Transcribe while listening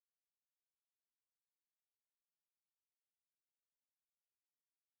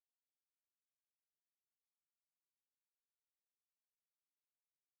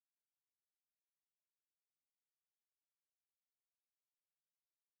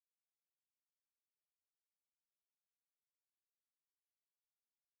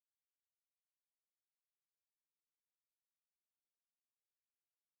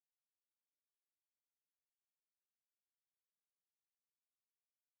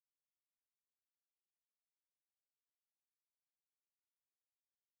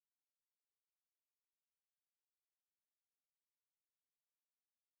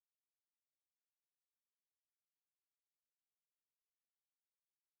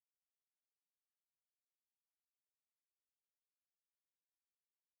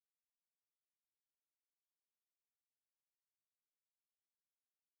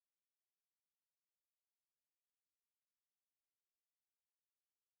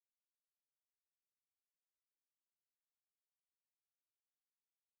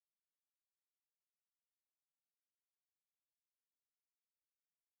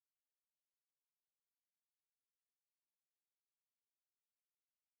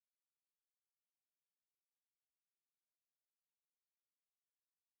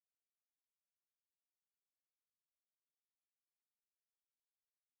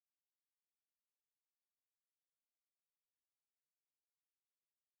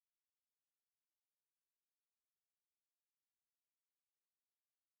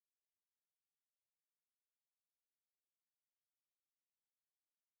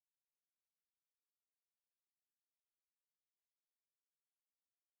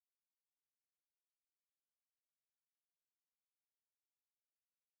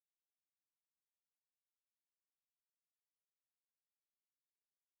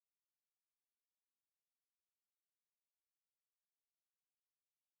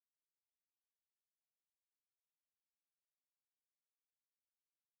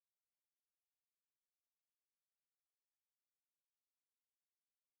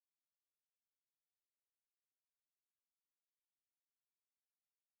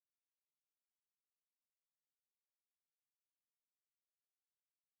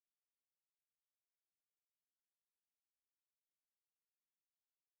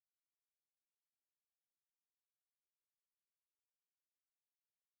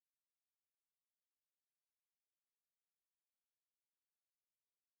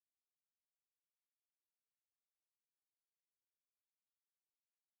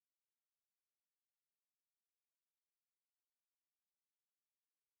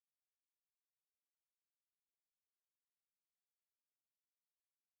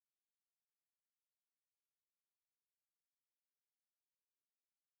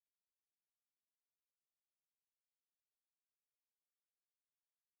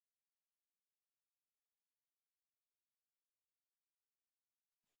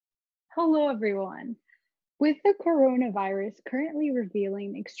Hello, everyone. With the coronavirus currently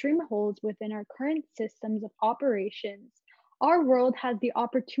revealing extreme holes within our current systems of operations, our world has the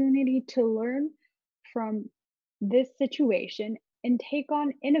opportunity to learn from this situation and take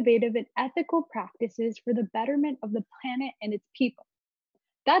on innovative and ethical practices for the betterment of the planet and its people.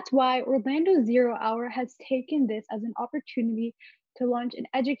 That's why Orlando Zero Hour has taken this as an opportunity to launch an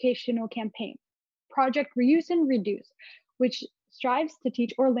educational campaign, Project Reuse and Reduce, which strives to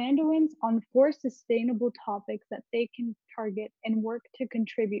teach Orlandoans on four sustainable topics that they can target and work to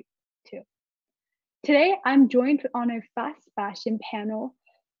contribute to. Today, I'm joined on a fast fashion panel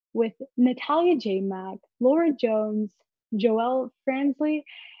with Nathalia J. Mag, Laura Jones, Joelle Firzli,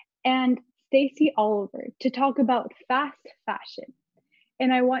 and Stacey Oliver to talk about fast fashion.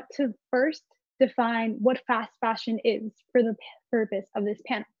 And I want to first define what fast fashion is for the purpose of this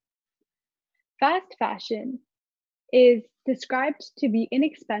panel. Fast fashion is described to be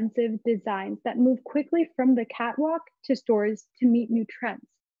inexpensive designs that move quickly from the catwalk to stores to meet new trends.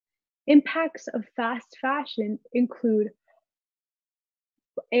 Impacts of fast fashion include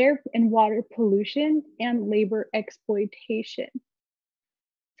air and water pollution and labor exploitation.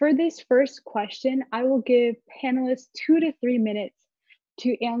 For this first question, I will give panelists 2 to 3 minutes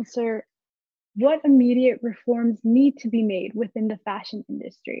to answer what immediate reforms need to be made within the fashion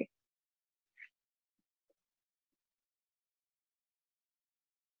industry.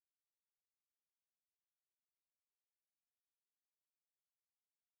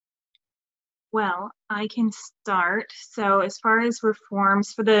 Well, I can start. So as far as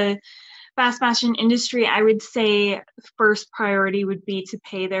reforms for the fast fashion industry, I would say first priority would be to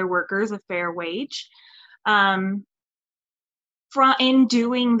pay their workers a fair wage. In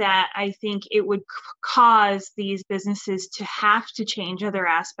doing that, I think it would cause these businesses to have to change other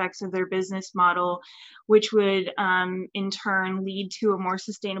aspects of their business model, which would in turn lead to a more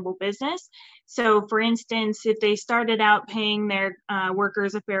sustainable business. So for instance, if they started out paying their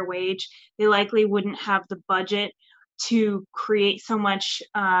workers a fair wage, they likely wouldn't have the budget to create so much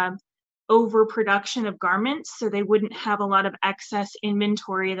overproduction of garments, so they wouldn't have a lot of excess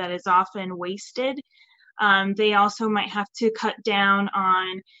inventory that is often wasted. They also might have to cut down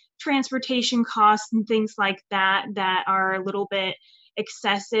on transportation costs and things like that that are a little bit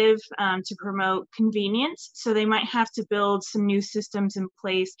excessive to promote convenience. So they might have to build some new systems in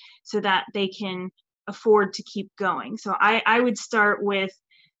place so that they can afford to keep going. So I would start with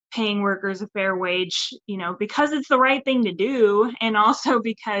paying workers a fair wage, because it's the right thing to do, and also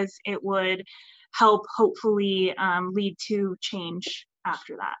because it would help hopefully lead to change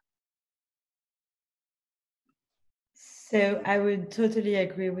after that. So I would totally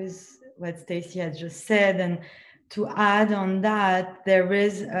agree with what Stacey had just said. And to add on that, there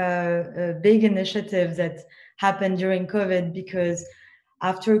is a big initiative that happened during COVID, because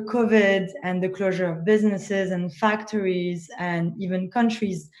after COVID and the closure of businesses and factories and even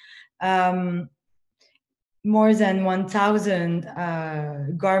countries, more than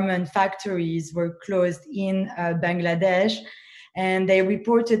 1,000 garment factories were closed in Bangladesh, and they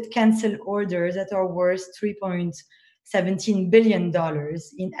reported canceled orders that are worth $3.17 billion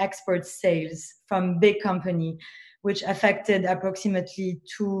in export sales from big company, which affected approximately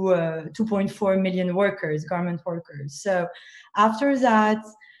 2.4 million workers, garment workers. So after that,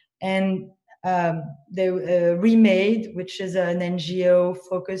 and they Remade, which is an NGO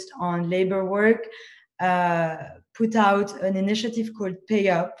focused on labor work, put out an initiative called Pay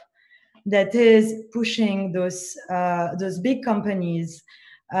Up that is pushing those big companies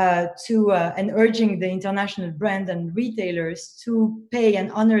and urging the international brand and retailers to pay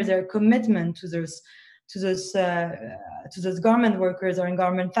and honor their commitment to those garment workers or in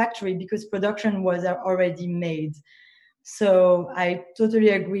garment factory, because production was already made. So I totally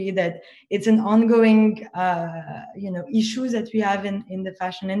agree that it's an ongoing, issue that we have in the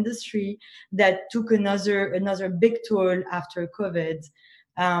fashion industry that took another big toll after COVID.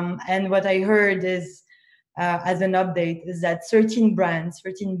 And what I heard is, as an update, is that 13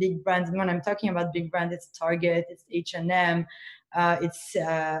 big brands, and when I'm talking about big brands, it's Target, it's H&M, it's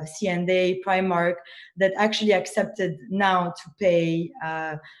C&A, Primark, that actually accepted now to pay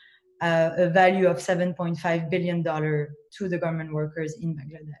a value of $7.5 billion to the garment workers in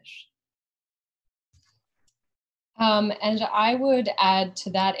Bangladesh. And I would add to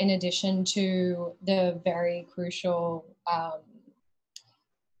that, in addition to the very crucial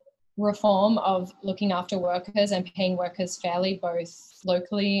reform of looking after workers and paying workers fairly, both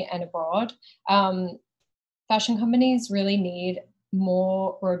locally and abroad, fashion companies really need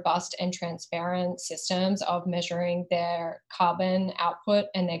more robust and transparent systems of measuring their carbon output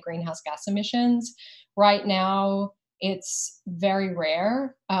and their greenhouse gas emissions. Right now, it's very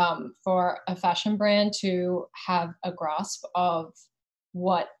rare for a fashion brand to have a grasp of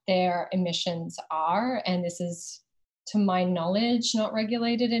what their emissions are. And this is, to my knowledge, not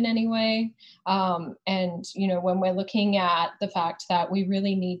regulated in any way. And, you know, when we're looking at the fact that we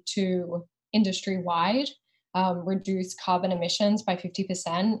really need to, industry-wide, reduce carbon emissions by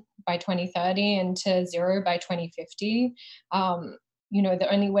 50% by 2030 and to zero by 2050, you know,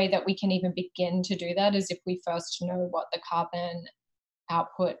 the only way that we can even begin to do that is if we first know what the carbon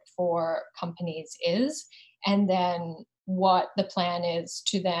output for companies is, and then what the plan is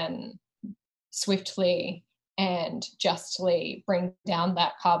to then swiftly and justly bring down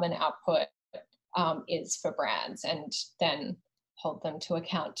that carbon output is for brands, and then hold them to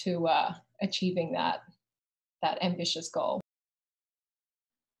account to achieving that ambitious goal.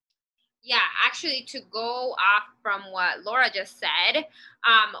 Yeah, actually, to go off from what Laura just said,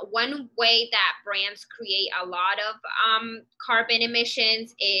 one way that brands create a lot of carbon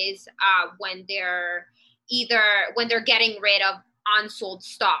emissions is when they're getting rid of unsold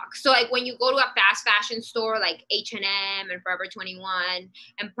stock. So like when you go to a fast fashion store like H&M and Forever 21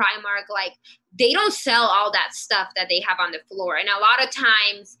 and Primark, like they don't sell all that stuff that they have on the floor, and a lot of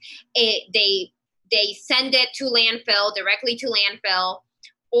times they send it to landfill, directly to landfill.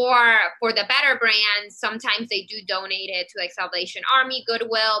 Or for the better brands, sometimes they do donate it to like Salvation Army,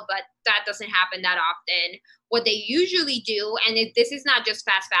 Goodwill, but that doesn't happen that often. What they usually do, and this is not just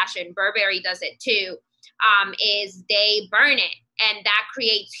fast fashion, Burberry does it too, is they burn it. And that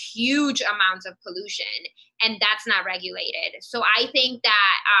creates huge amounts of pollution, and that's not regulated. So I think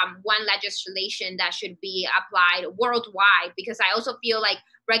that one legislation that should be applied worldwide, because I also feel like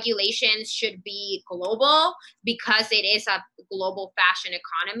regulations should be global because it is a global fashion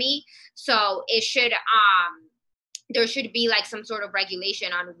economy. So it should there should be like some sort of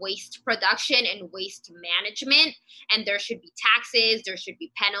regulation on waste production and waste management, and there should be taxes, there should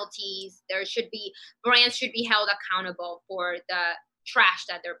be penalties, brands should be held accountable for the trash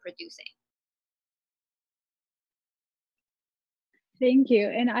that they're producing. Thank you.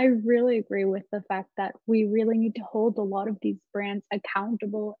 And I really agree with the fact that we really need to hold a lot of these brands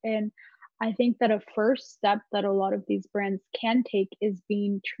accountable. And I think that a first step that a lot of these brands can take is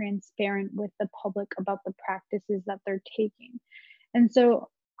being transparent with the public about the practices that they're taking. And so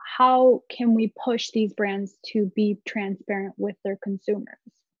how can we push these brands to be transparent with their consumers?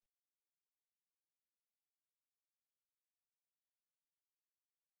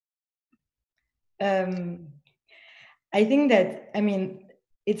 I think that, I mean,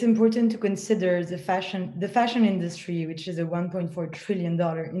 it's important to consider the fashion industry, which is a $1.4 trillion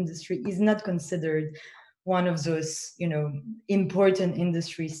industry, is not considered one of those, you know, important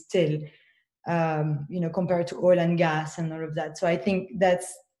industries still, you know, compared to oil and gas and all of that. So I think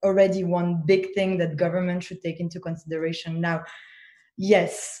that's already one big thing that government should take into consideration. Now,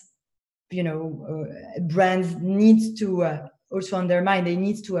 yes, you know, brands need to also undermine, they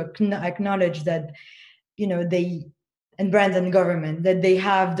need to acknowledge that, you know, and brands and government, that they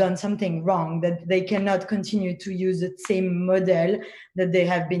have done something wrong, that they cannot continue to use the same model that they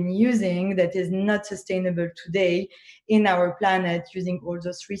have been using that is not sustainable today in our planet using all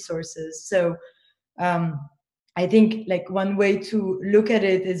those resources. So I think like one way to look at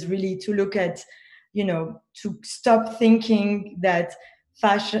it is really to look at, you know, to stop thinking that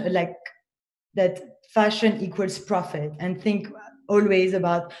fashion equals profit, and think always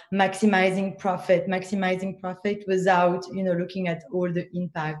about maximizing profit without, you know, looking at all the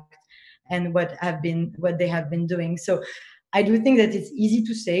impact and what they have been doing. So I do think that it's easy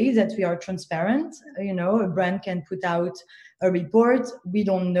to say that we are transparent. You know, a brand can put out a report. We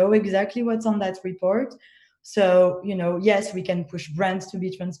don't know exactly what's on that report. So, you know, yes, we can push brands to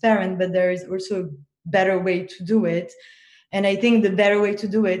be transparent, but there is also a better way to do it. And I think the better way to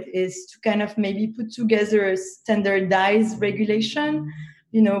do it is to kind of maybe put together a standardized regulation.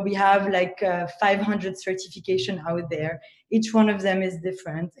 You know, we have like 500 certification out there. Each one of them is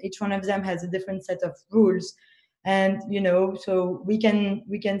different. Each one of them has a different set of rules. And, you know, so we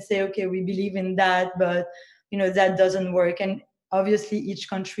can say, okay, we believe in that, but, you know, that doesn't work. And obviously each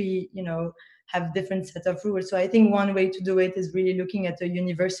country, you know, have different set of rules. So I think one way to do it is really looking at a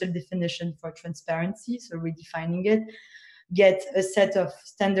universal definition for transparency. So redefining it, get a set of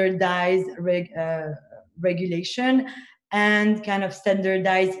standardized regulation and kind of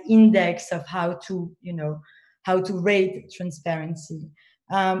standardized index of how to rate transparency.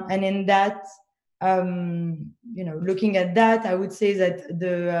 And in that, you know, looking at that, I would say that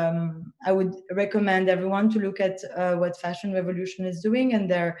I would recommend everyone to look at what Fashion Revolution is doing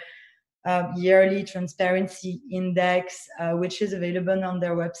and their yearly transparency index, which is available on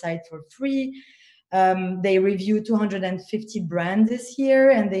their website for free. They review 250 brands this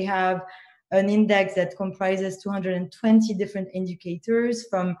year, and they have an index that comprises 220 different indicators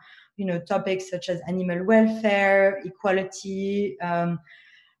from, topics such as animal welfare, equality,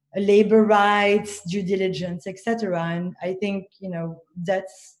 labor rights, due diligence, etc. And I think,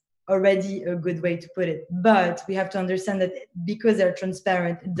 that's already a good way to put it. But we have to understand that because they're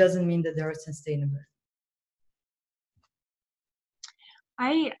transparent, it doesn't mean that they're sustainable.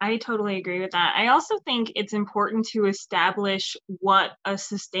 I totally agree with that. I also think it's important to establish what a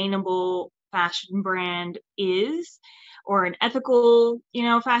sustainable fashion brand is, or an ethical,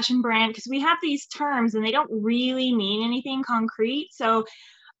 fashion brand, because we have these terms and they don't really mean anything concrete. So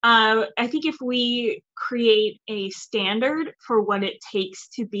I think if we create a standard for what it takes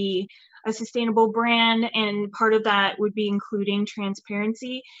to be a sustainable brand, and part of that would be including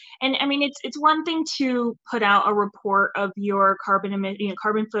transparency. And I mean, it's one thing to put out a report of your carbon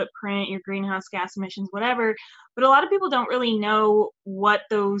footprint, your greenhouse gas emissions, whatever, but a lot of people don't really know what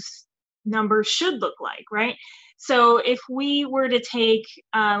those numbers should look like, right? So if we were to take,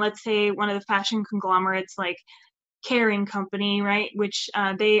 let's say, one of the fashion conglomerates like Kering Company, right, which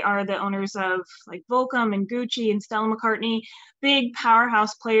they are the owners of like Volcom and Gucci and Stella McCartney, big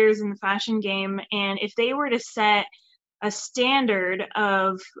powerhouse players in the fashion game. And if they were to set a standard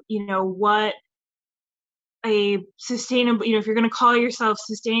of, what a sustainable, if you're going to call yourself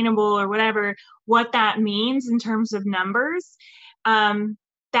sustainable or whatever, what that means in terms of numbers,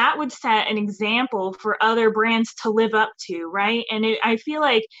 that would set an example for other brands to live up to, right? And I feel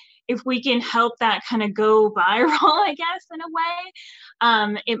like if we can help that kind of go viral, I guess, in a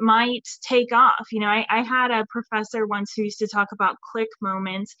way, it might take off. I had a professor once who used to talk about click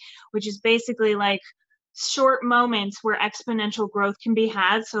moments, which is basically like short moments where exponential growth can be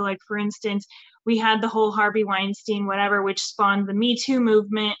had. So like, for instance, we had the whole Harvey Weinstein, whatever, which spawned the Me Too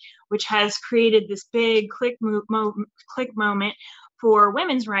movement, which has created this big click moment for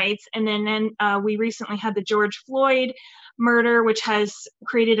women's rights. And then we recently had the George Floyd murder, which has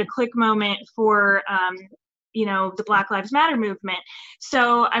created a click moment for, the Black Lives Matter movement.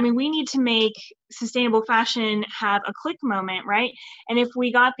 So, I mean, we need to make sustainable fashion have a click moment, right? And if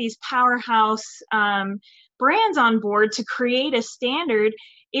we got these powerhouse brands on board to create a standard,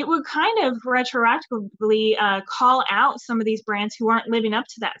 it would kind of retroactively call out some of these brands who aren't living up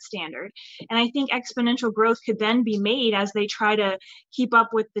to that standard. And I think exponential growth could then be made as they try to keep up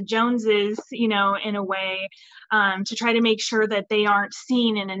with the Joneses, in a way, to try to make sure that they aren't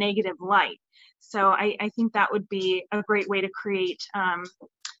seen in a negative light. So I think that would be a great way to create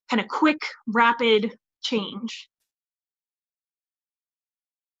kind of quick, rapid change.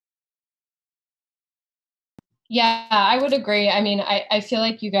 Yeah, I would agree. I mean, I feel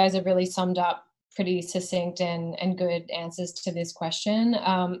like you guys have really summed up pretty succinct and good answers to this question.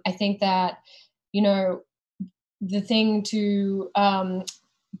 I think that, the thing to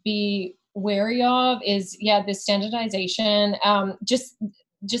be wary of is, the standardization, just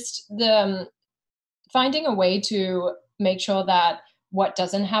the finding a way to make sure that what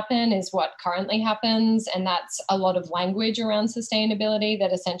doesn't happen is what currently happens. And that's a lot of language around sustainability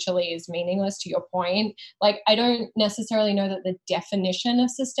that essentially is meaningless, to your point. Like, I don't necessarily know that the definition of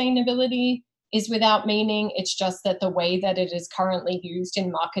sustainability is without meaning. It's just that the way that it is currently used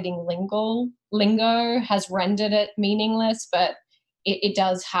in marketing lingo has rendered it meaningless, but it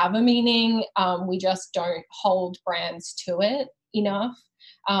does have a meaning. We just don't hold brands to it enough.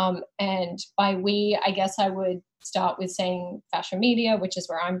 And by we, I guess I would start with saying fashion media, which is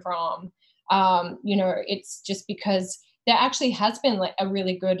where I'm from. It's just because there actually has been like a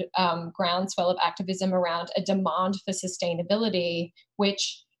really good groundswell of activism around a demand for sustainability,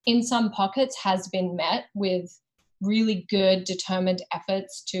 which in some pockets has been met with really good, determined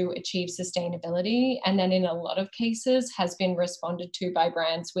efforts to achieve sustainability. And then in a lot of cases has been responded to by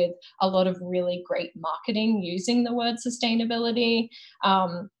brands with a lot of really great marketing using the word sustainability.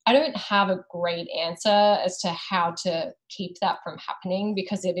 I don't have a great answer as to how to keep that from happening,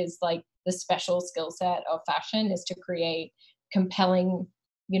 because it is like the special skill set of fashion is to create compelling,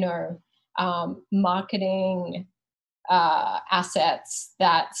 marketing assets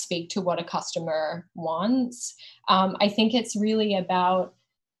that speak to what a customer wants. I think it's really about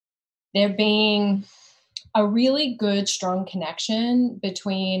there being a really good, strong connection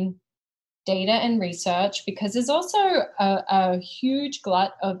between data and research, because there's also a huge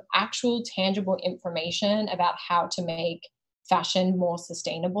glut of actual tangible information about how to make fashion more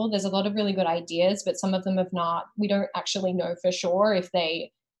sustainable. There's a lot of really good ideas, but some of them we don't actually know for sure if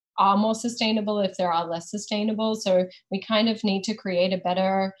they are more sustainable, if there are less sustainable. So we kind of need to create a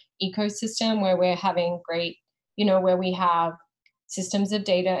better ecosystem where we're having great, where we have systems of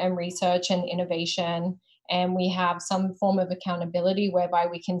data and research and innovation, and we have some form of accountability whereby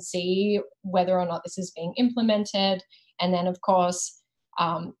we can see whether or not this is being implemented. And then, of course,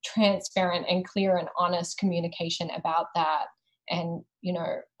 transparent and clear and honest communication about that. And, you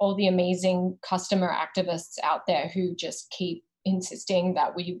know, all the amazing customer activists out there who just keep insisting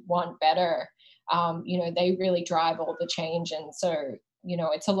that we want better, you know, they really drive all the change. And so, you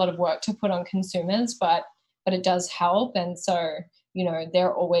know, it's a lot of work to put on consumers, but it does help. And so, you know,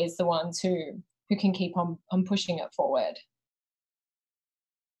 they're always the ones who can keep on pushing it forward.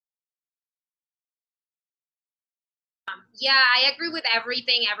 Yeah, I agree with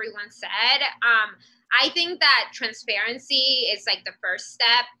everything everyone said. I think that transparency is like the first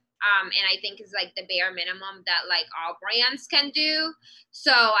step. And I think it's like the bare minimum that like all brands can do.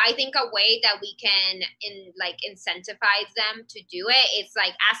 So I think a way that we can incentivize them to do it is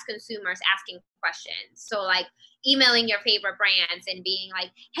like as consumers asking questions. So like emailing your favorite brands and being like,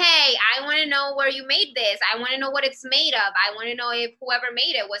 hey, I want to know where you made this. I want to know what it's made of. I want to know if whoever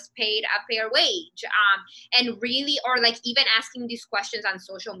made it was paid a fair wage. And really, or like even asking these questions on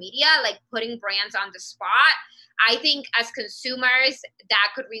social media, like putting brands on the spot. I think as consumers, that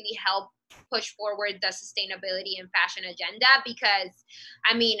could really help push forward the sustainability and fashion agenda, because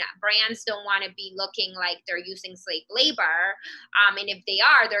I mean, brands don't want to be looking like they're using slave labor. And if they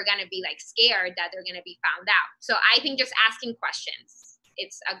are, they're going to be like scared that they're going to be found out. So I think just asking questions,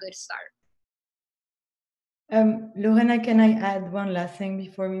 it's a good start. Lorena, can I add one last thing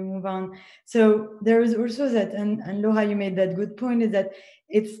before we move on? So there is also that, and Laura, you made that good point, is that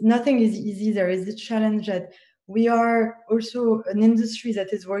nothing is easy. There is a challenge that we are also an industry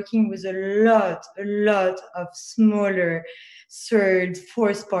that is working with a lot of smaller third,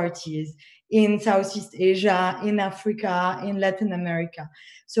 fourth parties in Southeast Asia, in Africa, in Latin America.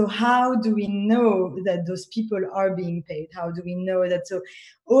 So how do we know that those people are being paid? How do we know that? So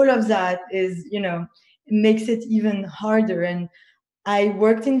all of that is, you know, makes it even harder. And I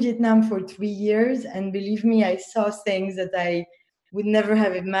worked in Vietnam for 3 years, and believe me, I saw things that I would never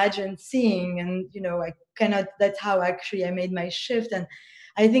have imagined seeing. And, you know, that's how actually I made my shift. And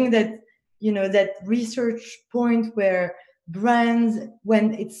I think that, you know, that research point where brands,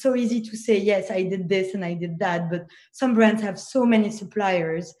 when it's so easy to say, yes, I did this and I did that, but some brands have so many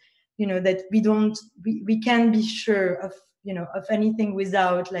suppliers, you know, that we can't be sure of, you know, of anything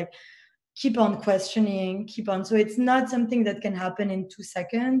without like, keep on questioning, so it's not something that can happen in 2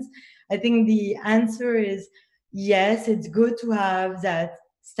 seconds. I think the answer is yes, it's good to have that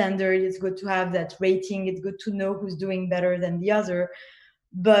standard, it's good to have that rating, it's good to know who's doing better than the other,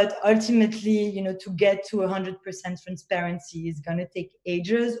 but ultimately, you know, to get to 100% transparency is going to take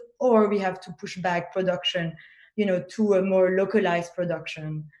ages, or we have to push back production, you know, to a more localized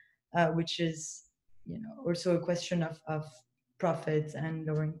production, which is, you know, also a question of profits and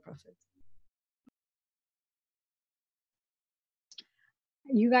lowering profits.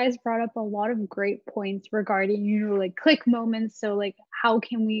 You guys brought up a lot of great points regarding, you know, like click moments. So like, how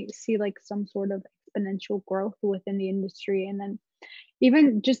can we see like some sort of exponential growth within the industry? And then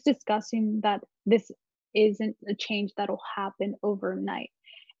even just discussing that this isn't a change that'll happen overnight.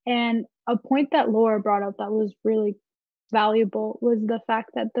 And a point that Laura brought up that was really valuable was the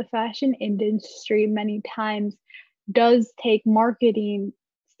fact that the fashion industry many times does take marketing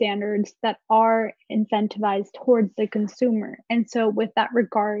standards that are incentivized towards the consumer. And so with that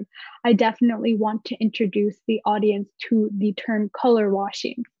regard, I definitely want to introduce the audience to the term color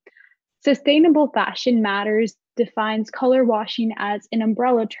washing. Sustainable Fashion Matters defines color washing as an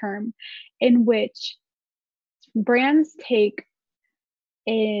umbrella term in which brands take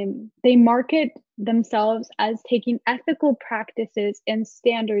they market themselves as taking ethical practices and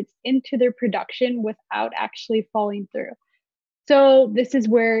standards into their production without actually following through. So this is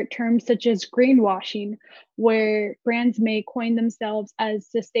where terms such as greenwashing, where brands may coin themselves as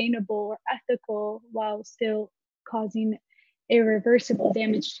sustainable or ethical while still causing irreversible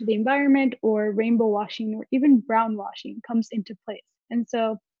damage to the environment, or rainbow washing or even brown washing comes into place. And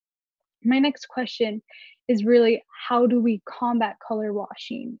so my next question is really, how do we combat color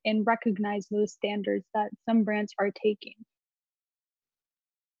washing and recognize those standards that some brands are taking?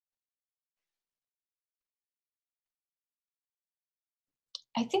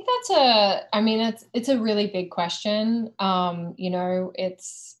 I think it's a really big question. You know,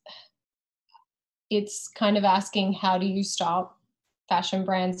 it's kind of asking, how do you stop fashion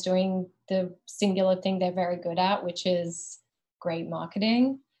brands doing the singular thing they're very good at, which is great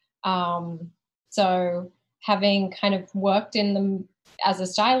marketing. So having kind of worked in them as a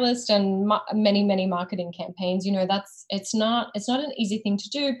stylist and many marketing campaigns, you know, it's not an easy thing to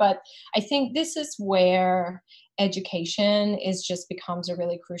do, but I think this is where education just becomes a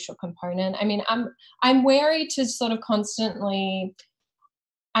really crucial component. I mean, I'm wary to sort of constantly,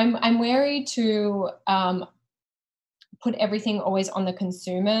 I'm wary to put everything always on the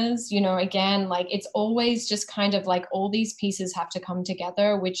consumers. You know, again, like it's always just kind of like all these pieces have to come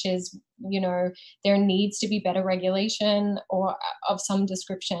together, which is, you know, there needs to be better regulation or of some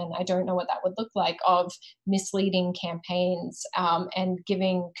description. I don't know what that would look like, of misleading campaigns and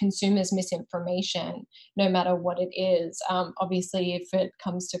giving consumers misinformation, no matter what it is. Obviously, if it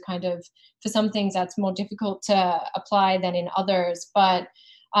comes to kind of, for some things that's more difficult to apply than in others. But,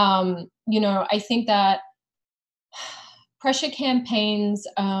 you know, I think that pressure campaigns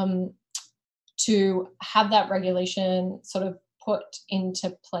to have that regulation sort of put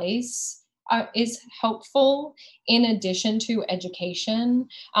into place is helpful, in addition to education.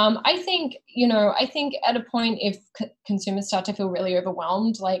 I think, you know, I think at a point, if consumers start to feel really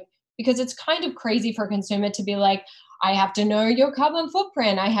overwhelmed, like, because it's kind of crazy for a consumer to be like, I have to know your carbon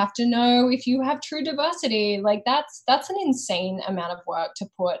footprint, I have to know if you have true diversity. Like that's an insane amount of work to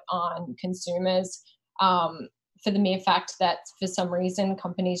put on consumers, for the mere fact that for some reason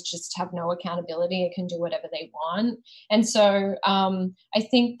companies just have no accountability and can do whatever they want. And so I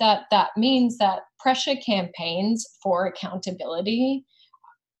think that means that pressure campaigns for accountability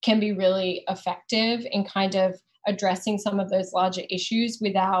can be really effective in kind of addressing some of those larger issues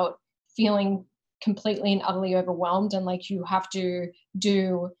without feeling completely and utterly overwhelmed and like you have to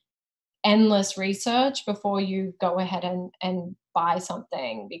do endless research before you go ahead and buy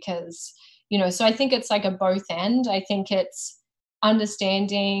something. Because, you know, so I think it's like a both end. I think it's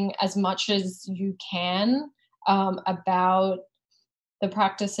understanding as much as you can about the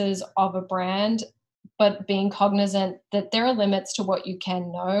practices of a brand, but being cognizant that there are limits to what you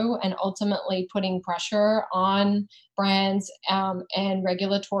can know, and ultimately putting pressure on brands and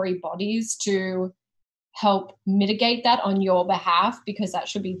regulatory bodies to help mitigate that on your behalf, because that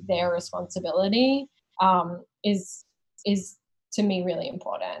should be their responsibility, is to me really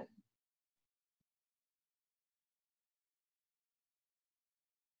important.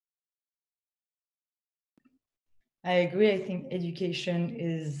 I agree. I think education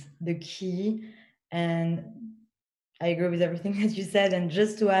is the key, and I agree with everything that you said. And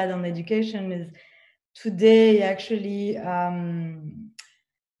just to add on education is today actually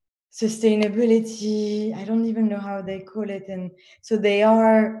sustainability, I don't even know how they call it. And so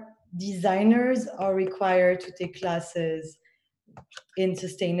designers are required to take classes in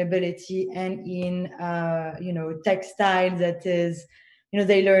sustainability and in, textile. That is,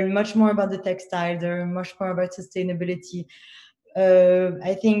 they learn much more about the textile, they learn much more about sustainability.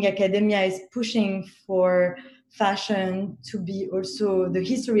 I think academia is pushing for fashion to be also, the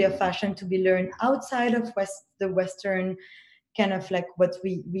history of fashion to be learned outside of the Western kind of like what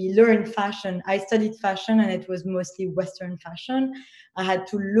we learn fashion. I studied fashion and it was mostly Western fashion. I had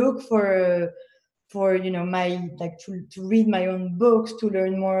to look for my to read my own books to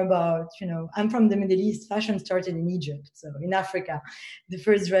learn more about, I'm from the Middle East. Fashion started in Egypt, so in Africa. The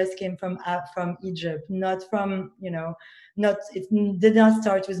first dress came from Egypt, not from, it did not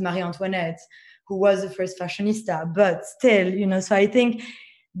start with Marie Antoinette, who was the first fashionista, but still, so I think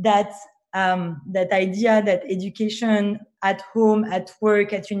that that idea that education at home, at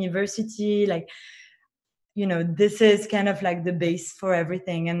work, at university, this is kind of like the base for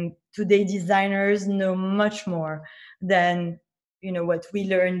everything. And today designers know much more than, what we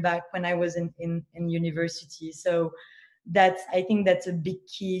learned back when I was in university. So I think that's a big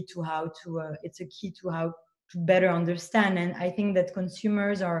key to how to, it's a key to how to better understand. And I think that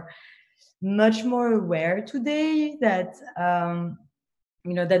consumers are much more aware today that,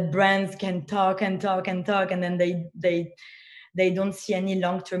 that brands can talk and talk and talk, and then they don't see any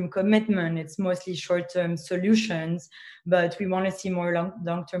long-term commitment. It's mostly short-term solutions, but we want to see more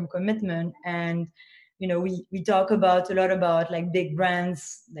long-term commitment. And, we talk a lot about like big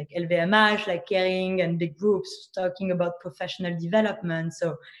brands like LVMH, like Kering, and big groups talking about professional development.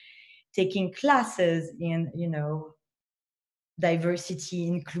 So taking classes in, diversity,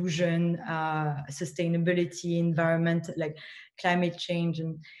 inclusion, sustainability, environment, like climate change.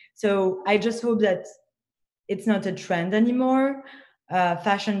 And so I just hope that it's not a trend anymore.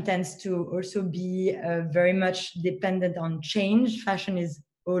 Fashion tends to also be very much dependent on change. Fashion is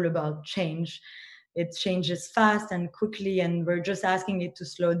all about change. It changes fast and quickly, and we're just asking it to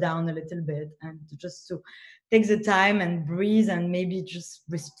slow down a little bit and just to take the time and breathe and maybe just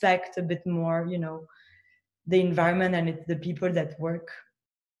respect a bit more, the environment and the people that work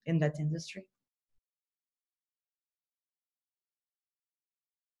in that industry.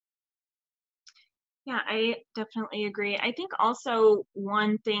 Yeah, I definitely agree. I think also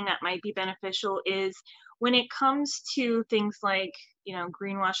one thing that might be beneficial is when it comes to things like,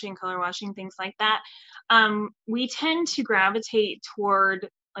 greenwashing, color washing, things like that, we tend to gravitate toward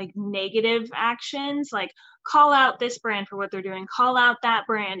like negative actions, like call out this brand for what they're doing, call out that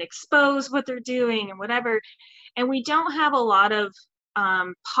brand, expose what they're doing and whatever. And we don't have a lot of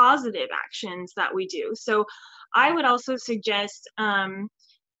positive actions that we do. So I would also suggest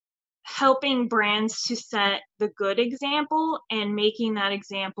helping brands to set the good example and making that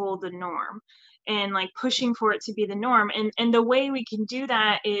example the norm, and like pushing for it to be the norm. And the way we can do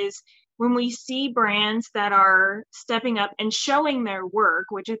that is when we see brands that are stepping up and showing their work,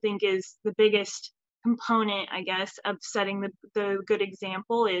 which I think is the biggest component, I guess, of setting the good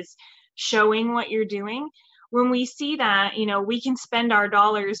example, is showing what you're doing. When we see that, we can spend our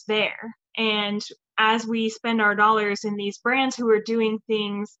dollars there. And as we spend our dollars in these brands who are doing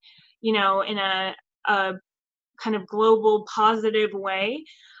things, in a kind of global positive way,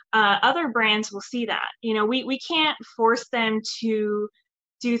 other brands will see that. We can't force them to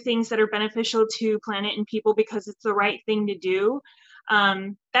do things that are beneficial to planet and people because it's the right thing to do.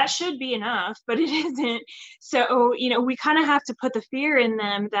 That should be enough, but it isn't. So, we kind of have to put the fear in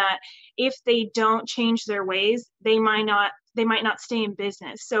them that if they don't change their ways, they might not stay in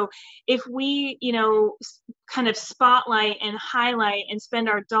business. So if we, kind of spotlight and highlight and spend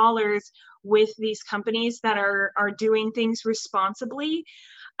our dollars with these companies that are doing things responsibly,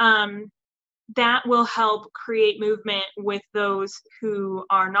 that will help create movement with those who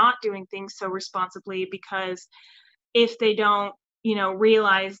are not doing things so responsibly, because if they don't,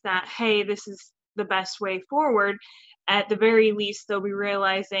 realize that, hey, this is the best way forward, at the very least, they'll be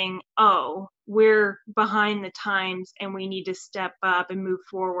realizing, oh, we're behind the times and we need to step up and move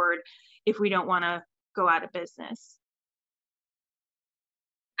forward if we don't want to go out of business.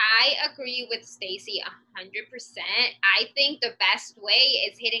 I agree with Stacey 100%. I think the best way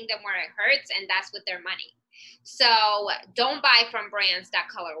is hitting them where it hurts, and that's with their money. So don't buy from brands that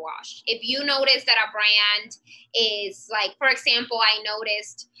color wash. If you notice that a brand is like, for example, I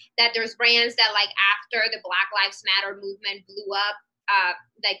noticed that there's brands that like after the Black Lives Matter movement blew up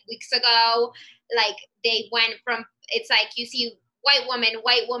like weeks ago, like they went from, it's like you see white woman,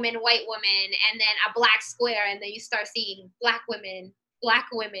 and then a black square, and then you start seeing black women,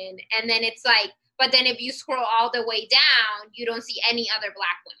 and then it's like, but then if you scroll all the way down, you don't see any other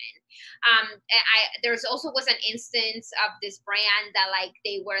black women. There's also was an instance of this brand that like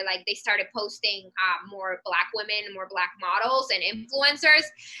they started posting more black women, more black models and influencers,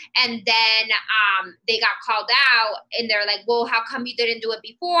 and then they got called out, and they're like, well, how come you didn't do it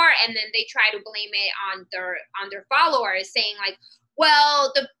before? And then they try to blame it on their followers, saying like,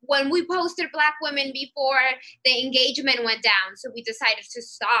 well, when we posted black women before, the engagement went down, so we decided to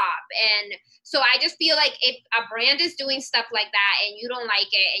stop. And so I just feel like if a brand is doing stuff like that and you don't like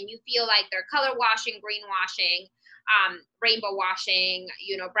it, and you feel like they're color washing, green washing, rainbow washing,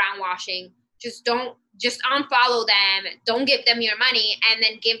 brown washing, just unfollow them. Don't give them your money, and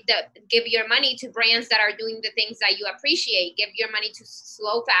then give your money to brands that are doing the things that you appreciate. Give your money to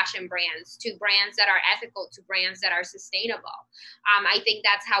slow fashion brands, to brands that are ethical, to brands that are sustainable. I think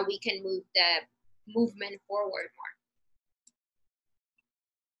that's how we can move the movement forward more.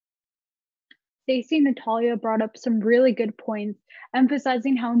 Stacey and Nathalia brought up some really good points,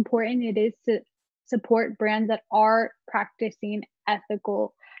 emphasizing how important it is to support brands that are practicing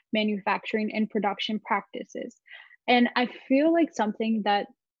ethical manufacturing and production practices. And I feel like something that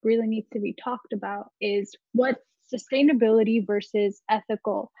really needs to be talked about is what sustainability versus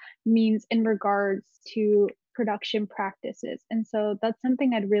ethical means in regards to production practices. And so that's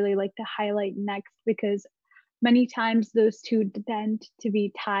something I'd really like to highlight next, because many times those two tend to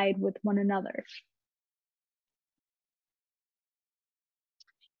be tied with one another.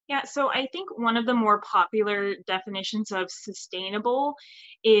 Yeah, so I think one of the more popular definitions of sustainable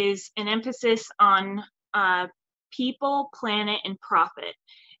is an emphasis on people, planet, and profit.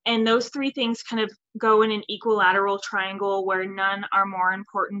 And those three things kind of go in an equilateral triangle where none are more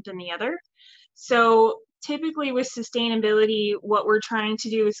important than the other. So typically with sustainability, what we're trying to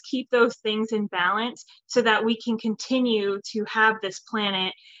do is keep those things in balance so that we can continue to have this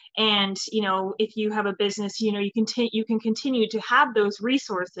planet. And, if you have a business, you can continue to have those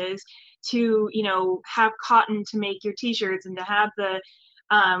resources to, have cotton to make your t-shirts, and to have the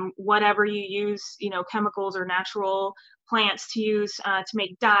whatever you use, chemicals or natural plants to use to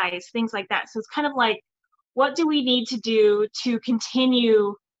make dyes, things like that. So it's kind of like, what do we need to do to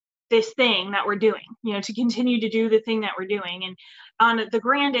continue this thing that we're doing, you know, to continue to do the thing that we're doing. And on the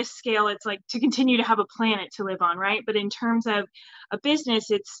grandest scale, it's like to continue to have a planet to live on, right? But in terms of a business,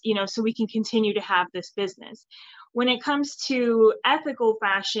 it's, you know, so we can continue to have this business. When it comes to ethical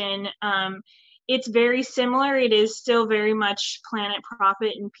fashion, it's very similar. It is still very much planet,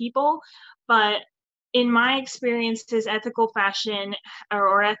 profit, and people. But in my experiences, ethical fashion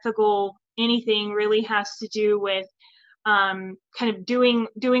or ethical anything really has to do with kind of doing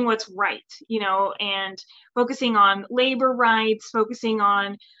what's right, you know, and focusing on labor rights, focusing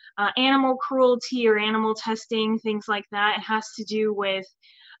on animal cruelty or animal testing, things like that. It has to do with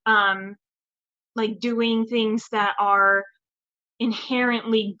like doing things that are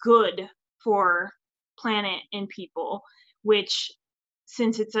inherently good for planet and people, which,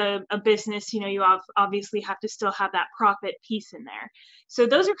 since it's a business, you know, you obviously have to still have that profit piece in there. So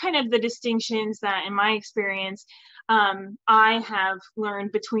those are kind of the distinctions that, in my experience, I have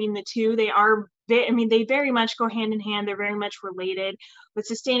learned between the two. They are, they very much go hand in hand. They're very much related, but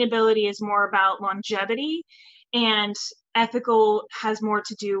sustainability is more about longevity, and ethical has more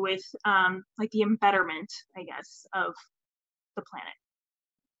to do with like the embetterment, I guess, of the planet.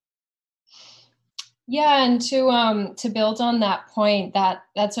 Yeah, and to build on that point,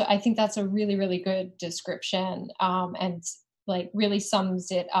 I think that's a really, really good description, and like really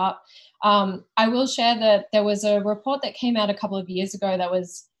sums it up. I will share that there was a report that came out a couple of years ago that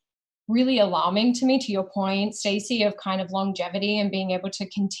was really alarming to me, to your point, Stacey, of kind of longevity and being able to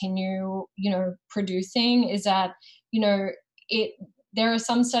continue, you know, producing, is that, you know, there are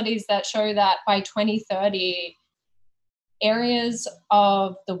some studies that show that by 2030, areas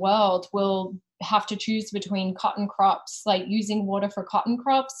of the world will have to choose between cotton crops, like using water for cotton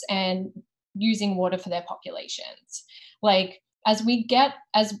crops and using water for their populations. Like as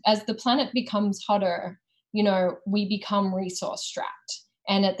the planet becomes hotter, you know, we become resource strapped.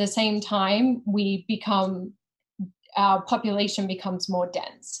 And at the same time, our population becomes more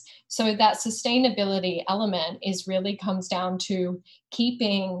dense. So that sustainability element comes down to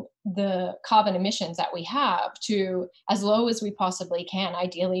keeping the carbon emissions that we have to as low as we possibly can,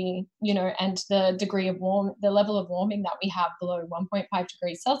 ideally, you know, and the level of warming that we have below 1.5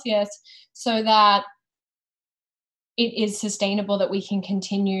 degrees Celsius, so that it is sustainable, that we can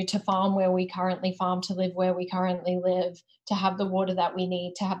continue to farm where we currently farm, to live where we currently live, to have the water that we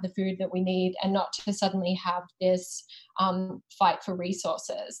need, to have the food that we need, and not to suddenly have this fight for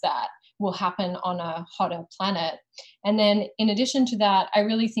resources that will happen on a hotter planet. And then in addition to that, I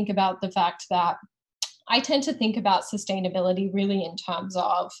really think about the fact that I tend to think about sustainability really in terms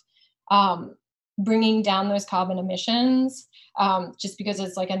of bringing down those carbon emissions, just because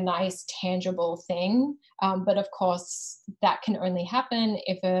it's like a nice tangible thing. But of course, that can only happen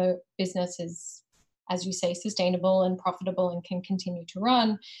if a business is, as you say, sustainable and profitable and can continue to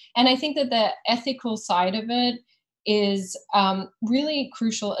run. And I think that the ethical side of it is really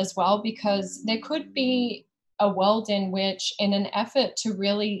crucial as well, because there could be a world in which, in an effort to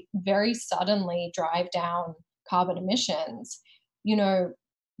really very suddenly drive down carbon emissions, you know,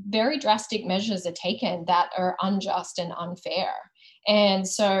 very drastic measures are taken that are unjust and unfair. And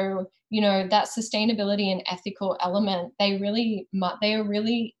so, you know, that sustainability and ethical element, they are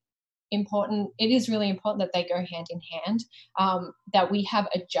really important. It is really important that they go hand in hand, that we have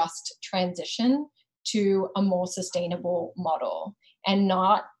a just transition to a more sustainable model, and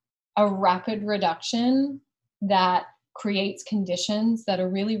not a rapid reduction that creates conditions that are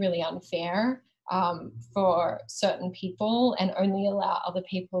really, really unfair for certain people, and only allow other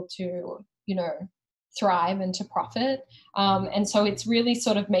people to, you know, thrive and to profit. And so it's really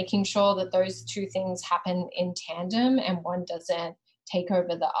sort of making sure that those two things happen in tandem and one doesn't take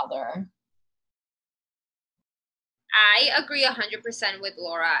over the other. I agree 100% with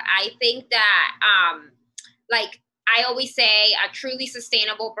Laura. I think that, like I always say, a truly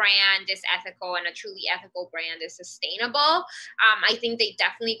sustainable brand is ethical, and a truly ethical brand is sustainable. I think they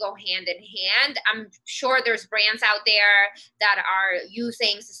definitely go hand in hand. I'm sure there's brands out there that are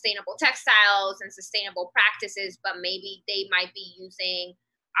using sustainable textiles and sustainable practices, but maybe they might be using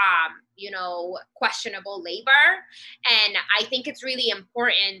you know, questionable labor. And I think it's really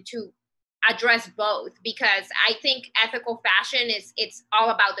important to address both, because I think ethical fashion it's all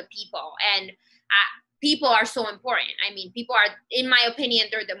about the people, and people are so important. I mean, people are, in my opinion,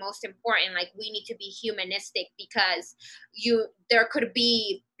 they're the most important. Like, we need to be humanistic, because there could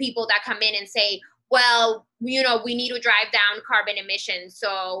be people that come in and say, well, you know, we need to drive down carbon emissions,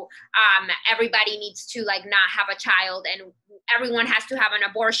 so everybody needs to like not have a child, and everyone has to have an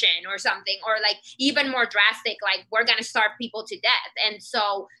abortion or something, or like even more drastic, like we're going to starve people to death. And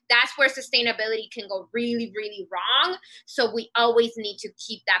so that's where sustainability can go really, really wrong. So we always need to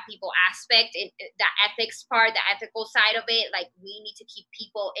keep that people aspect, that ethics part, the ethical side of it. Like we need to keep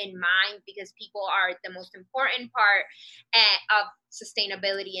people in mind, because people are the most important part of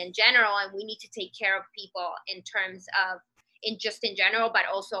sustainability in general. And we need to take care of people in terms of in general, but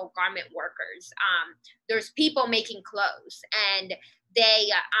also garment workers. There's people making clothes, and they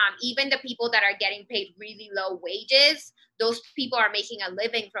even the people that are getting paid really low wages, those people are making a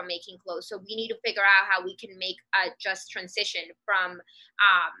living from making clothes. So we need to figure out how we can make a just transition from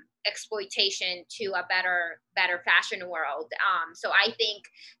exploitation to a better fashion world. So I think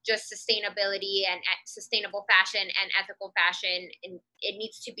just sustainability and sustainable fashion and ethical fashion, it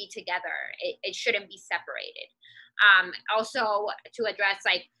needs to be together. It shouldn't be separated. Also, to address,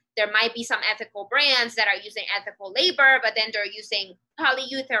 like, there might be some ethical brands that are using ethical labor, but then they're using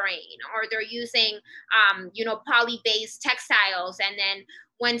polyurethane, or they're using, poly-based textiles. And then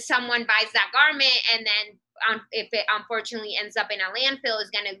when someone buys that garment, and then if it unfortunately ends up in a landfill, is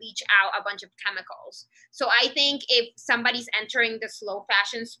going to leach out a bunch of chemicals. So I think if somebody's entering the slow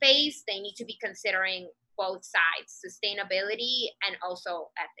fashion space, they need to be considering both sides, sustainability and also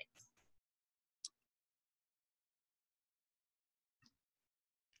ethics.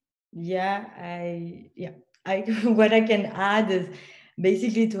 I what I can add is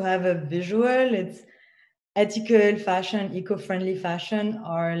basically to have a visual. It's ethical fashion, eco-friendly fashion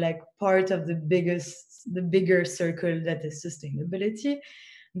are like part of the bigger circle that is sustainability.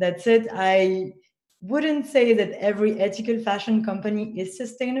 That's it. I wouldn't say that every ethical fashion company is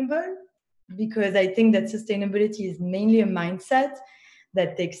sustainable, because I think that sustainability is mainly a mindset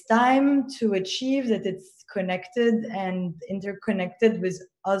that takes time to achieve, that it's connected and interconnected with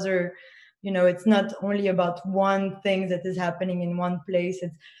other, it's not only about one thing that is happening in one place,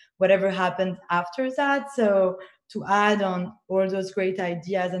 it's whatever happens after that. So to add on all those great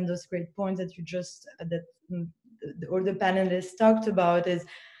ideas and those great points that all the panelists talked about, is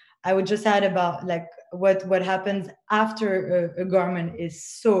I would just add about like what happens after a garment is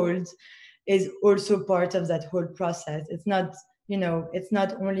sold is also part of that whole process. It's not, it's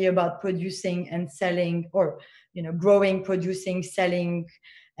not only about producing and selling, or, growing, producing, selling,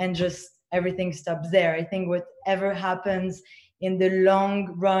 and just everything stops there. I think whatever happens in the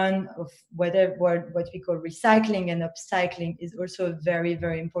long run of what we call recycling and upcycling is also a very,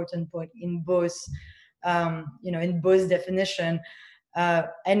 very important point in both, in both definition.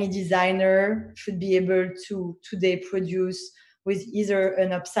 Any designer should be able to today produce with either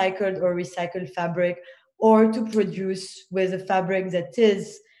an upcycled or recycled fabric, or to produce with a fabric that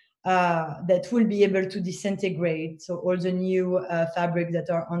is that will be able to disintegrate. So all the new fabrics that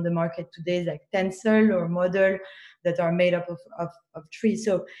are on the market today, like tencel or modal, that are made up of trees.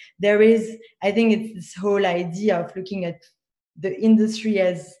 So there is, I think it's this whole idea of looking at the industry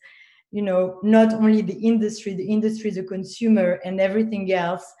as, not only the industry, the consumer, and everything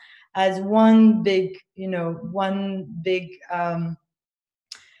else as one big,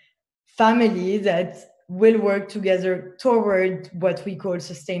 family that will work together toward what we call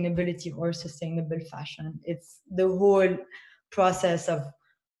sustainability or sustainable fashion. It's the whole process of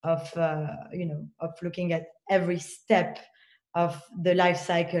looking at every step of the life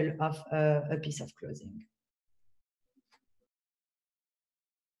cycle of a piece of clothing.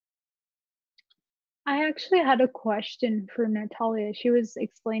 I actually had a question for Nathalia. She was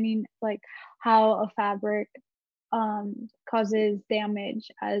explaining like how a fabric causes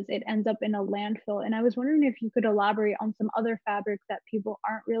damage as it ends up in a landfill. And I was wondering if you could elaborate on some other fabrics that people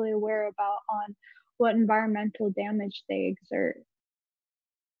aren't really aware about on what environmental damage they exert.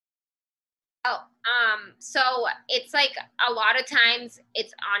 So it's like a lot of times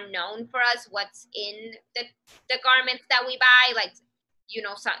it's unknown for us what's in the garments that we buy. Like,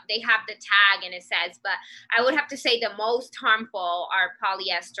 so they have the tag and it says, but I would have to say the most harmful are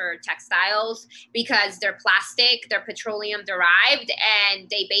polyester textiles, because they're plastic, they're petroleum derived, and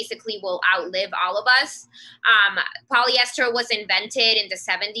they basically will outlive all of us. Polyester was invented in the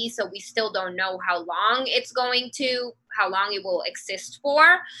 70s, so we still don't know how long it will exist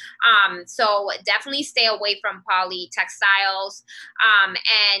for. So definitely stay away from poly textiles.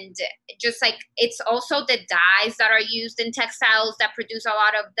 And just like, it's also the dyes that are used in textiles that produce a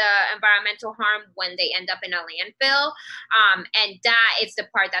lot of the environmental harm when they end up in a landfill. And that is the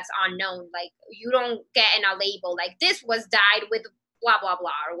part that's unknown. Like, you don't get in a label like this was dyed with blah, blah,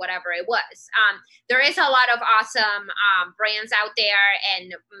 blah, or whatever it was. There is a lot of awesome brands out there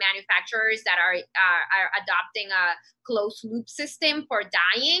and manufacturers that are adopting a closed loop system for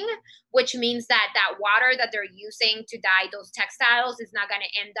dyeing, which means that that water that they're using to dye those textiles is not going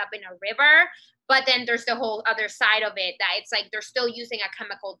to end up in a river. But then there's the whole other side of it that it's like they're still using a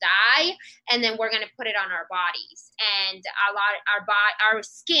chemical dye, and then we're going to put it on our bodies. And our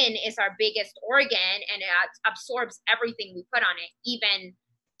skin is our biggest organ, and it absorbs everything we put on it, even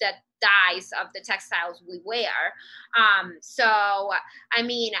the dyes of the textiles we wear. So, I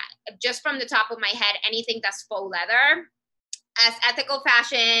mean, just from the top of my head, anything that's faux leather. As ethical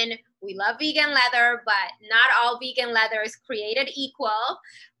fashion, we love vegan leather, but not all vegan leather is created equal.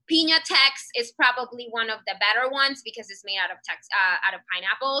 Piñatex is probably one of the better ones because it's made out of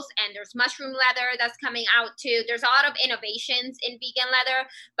pineapples, and there's mushroom leather that's coming out too. There's a lot of innovations in vegan leather,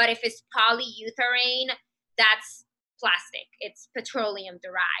 but if it's polyurethane, that's plastic. It's petroleum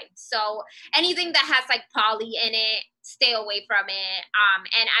derived. So anything that has like poly in it, stay away from it.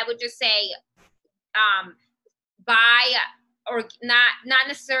 And I would just say buy or not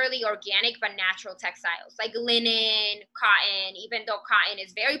necessarily organic, but natural textiles like linen, cotton, even though cotton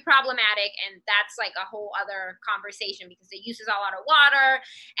is very problematic. And that's like a whole other conversation because it uses a lot of water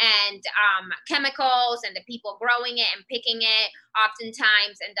and chemicals, and the people growing it and picking it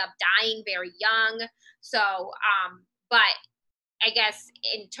oftentimes end up dying very young. So, but I guess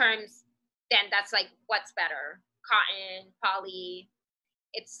in terms, then that's like, what's better? Cotton, poly,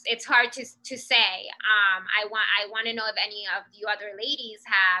 it's hard to say. I want to know if any of you other ladies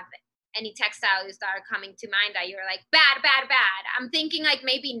have any textiles that are coming to mind that you're like bad. I'm thinking like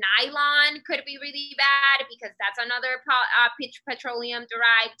maybe nylon could be really bad because that's another petroleum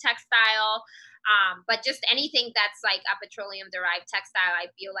derived textile. But just anything that's like a petroleum derived textile,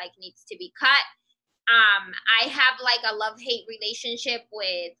 I feel like needs to be cut. I have like a love-hate relationship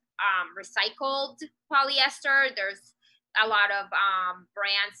with recycled polyester. There's a lot of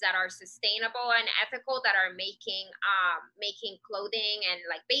brands that are sustainable and ethical that are making clothing and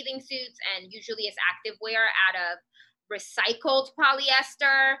like bathing suits, and usually it's activewear out of recycled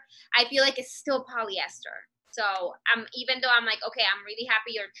polyester. I feel like it's still polyester. So even though I'm like, okay, I'm really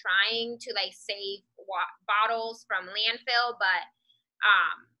happy you're trying to like save bottles from landfill, but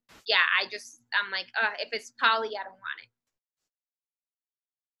yeah, I'm like, if it's poly, I don't want it.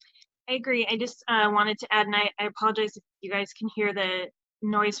 I agree. I just wanted to add, and I apologize if you guys can hear the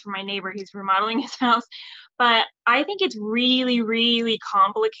noise from my neighbor who's remodeling his house, but I think it's really, really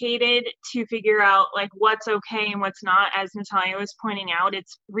complicated to figure out like what's okay and what's not. As Nathalia was pointing out,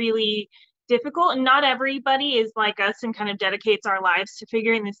 it's really difficult, and not everybody is like us and kind of dedicates our lives to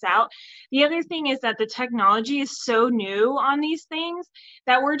figuring this out. The other thing is that the technology is so new on these things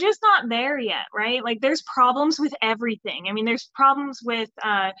that we're just not there yet, right? Like there's problems with everything. I mean, there's problems with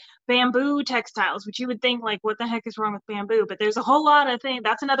bamboo textiles, which you would think like, what the heck is wrong with bamboo? But there's a whole lot of things.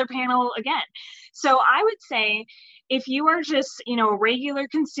 That's another panel again. So I would say if you are just, you know, a regular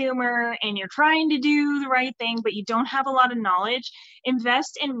consumer and you're trying to do the right thing, but you don't have a lot of knowledge,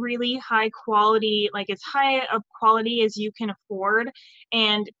 invest in really high quality, like as high of quality as you can afford,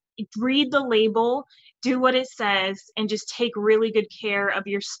 and read the label, do what it says, and just take really good care of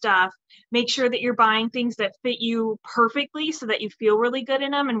your stuff. Make sure that you're buying things that fit you perfectly so that you feel really good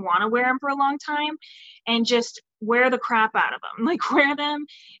in them and want to wear them for a long time, and just wear the crap out of them. Like wear them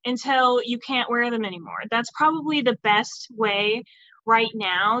until you can't wear them anymore. That's probably the best way right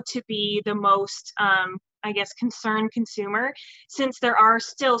now to be the most I guess concerned consumer, since there are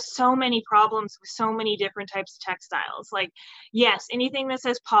still so many problems with so many different types of textiles. Like, yes, anything that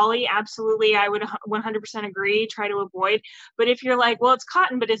says poly, absolutely, I would 100% agree, try to avoid. But if you're like, well, it's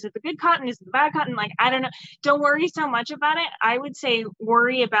cotton, but is it the good cotton? Is it the bad cotton? Like, I don't know. Don't worry so much about it. I would say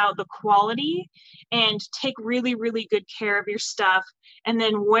worry about the quality and take really, really good care of your stuff, and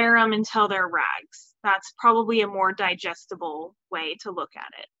then wear them until they're rags. That's probably a more digestible way to look at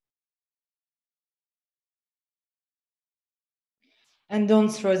it. And don't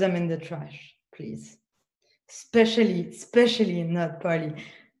throw them in the trash, please. Especially not poly.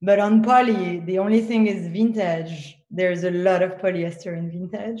 But on poly, the only thing is vintage. There's a lot of polyester in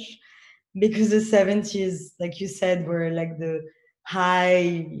vintage because the 70s, like you said, were like the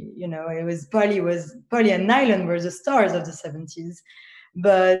high, you know, it was poly and nylon were the stars of the 70s.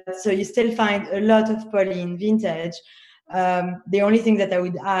 But so you still find a lot of poly in vintage. The only thing that I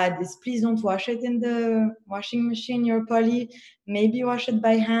would add is please don't wash it in the washing machine, your poly. Maybe wash it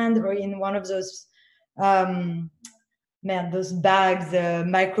by hand or in one of those those bags,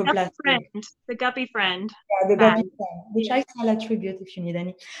 microplastic. The Guppy Friend. Yeah, the Guppy Friend, which I shall attribute if you need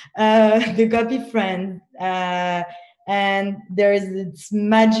any. The Guppy Friend. and there is this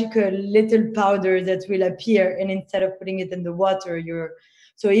magical little powder that will appear, and instead of putting it in the water,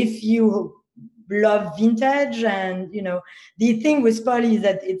 so if you love vintage, and the thing with poly is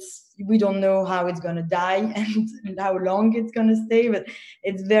that we don't know how it's going to die and how long it's going to stay, but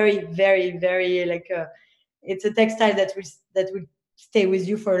it's very, very, very it's a textile that will stay with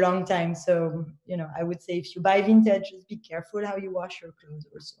you for a long time. So I would say if you buy vintage, just be careful how you wash your clothes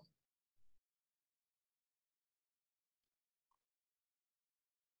also.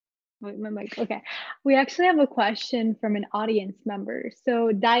 My mic. Okay. We actually have a question from an audience member.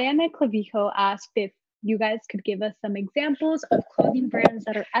 So Diana Clavijo asked if you guys could give us some examples of clothing brands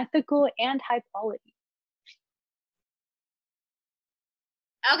that are ethical and high quality.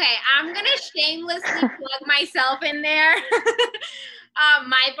 Okay, I'm gonna shamelessly plug myself in there.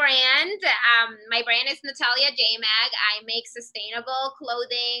 My brand is Nathalia JMag. I make sustainable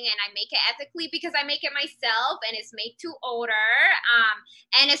clothing, and I make it ethically because I make it myself, and it's made to order.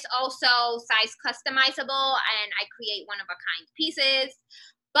 And it's also size customizable, and I create one-of-a-kind pieces.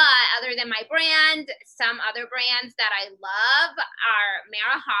 But other than my brand, some other brands that I love are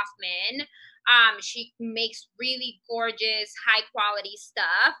Mara Hoffman. She makes really gorgeous, high quality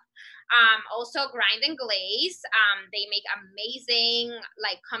stuff. Also Grind and Glaze. They make amazing,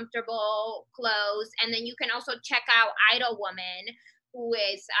 comfortable clothes. And then you can also check out Idle Woman, who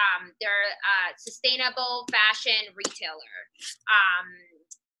is their sustainable fashion retailer.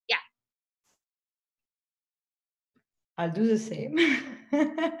 Yeah. I'll do the same.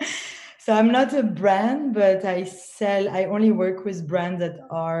 So I'm not a brand, but I only work with brands that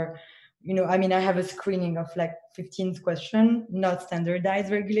are, I have a screening of 15 questions, not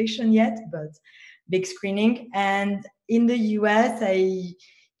standardized regulation yet, but big screening. And in the US, I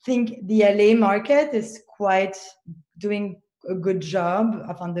think the LA market is quite doing a good job.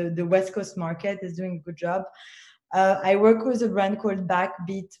 I found the West Coast market is doing a good job. I work with a brand called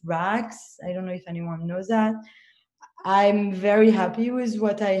Backbeat Racks. I don't know if anyone knows that. I'm very happy with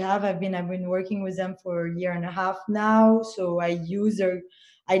what I have. I've been working with them for a year and a half now. So I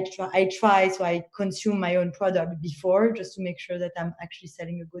consume my own product before, just to make sure that I'm actually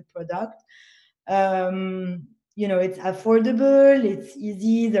selling a good product. It's affordable, it's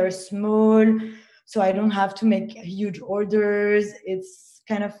easy, they're small, so I don't have to make huge orders. It's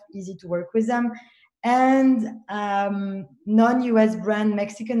kind of easy to work with them. And non-US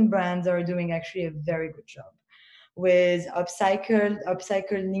Mexican brands are doing actually a very good job with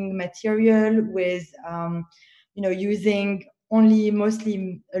upcycling material, with using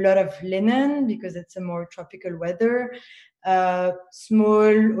mostly a lot of linen because it's a more tropical weather,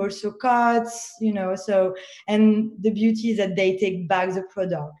 small also cuts, so, and the beauty is that they take back the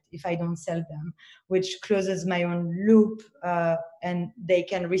product if I don't sell them, which closes my own loop, and they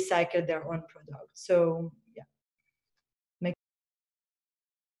can recycle their own product. So yeah.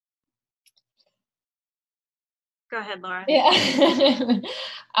 Go ahead, Laura. Yeah.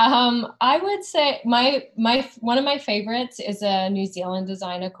 I would say one of my favorites is a New Zealand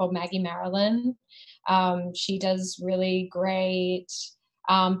designer called Maggie Margolin. She does really great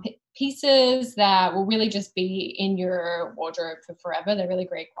pieces that will really just be in your wardrobe for forever. They're really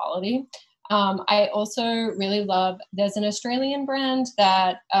great quality. I also really love, there's an Australian brand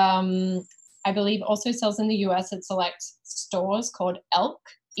that I believe also sells in the US at select stores called Elk,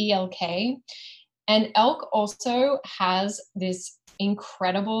 ELK. And Elk also has this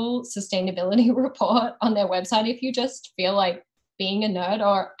incredible sustainability report on their website if you just feel like being a nerd,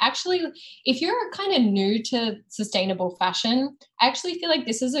 or actually if you're kind of new to sustainable fashion, I actually feel like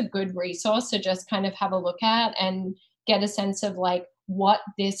this is a good resource to just kind of have a look at and get a sense of what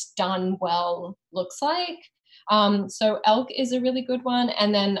this done well looks like. So Elk is a really good one.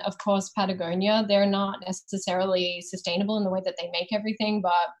 And then of course Patagonia, they're not necessarily sustainable in the way that they make everything,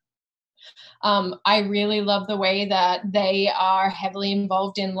 but I really love the way that they are heavily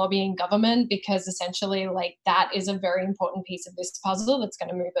involved in lobbying government, because essentially that is a very important piece of this puzzle that's going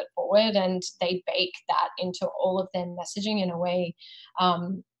to move it forward. And they bake that into all of their messaging in a way,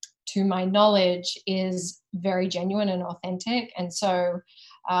 to my knowledge, is very genuine and authentic. And so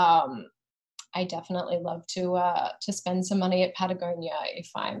I definitely love to spend some money at Patagonia if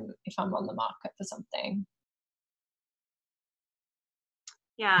I'm on the market for something.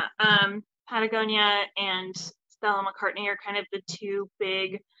 Yeah, Patagonia and Stella McCartney are kind of the two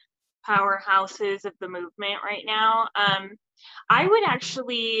big powerhouses of the movement right now. I would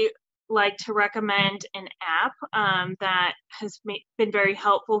actually like to recommend an app that has been very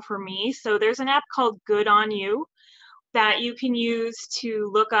helpful for me. So there's an app called Good On You that you can use to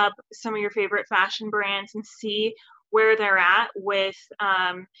look up some of your favorite fashion brands and see where they're at with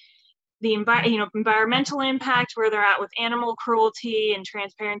the environmental impact, where they're at with animal cruelty and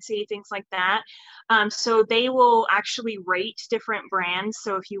transparency, things like that. So they will actually rate different brands.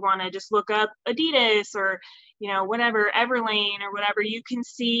 So if you want to just look up Adidas or, whatever, Everlane or whatever, you can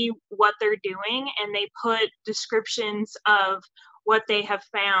see what they're doing, and they put descriptions of what they have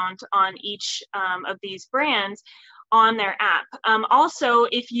found on each of these brands on their app. Also,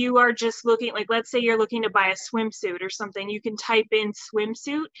 if you are just looking, like, let's say you're looking to buy a swimsuit or something, you can type in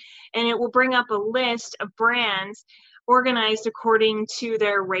swimsuit and it will bring up a list of brands organized according to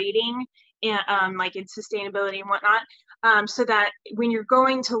their rating, and like in sustainability and whatnot, so that when you're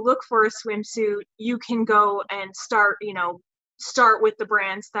going to look for a swimsuit, you can go and start with the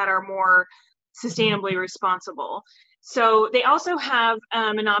brands that are more sustainably responsible. So they also have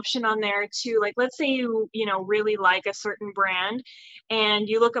an option on there to, like, let's say you really like a certain brand and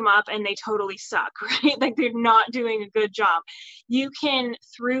you look them up and they totally suck, right? Like they're not doing a good job. You can,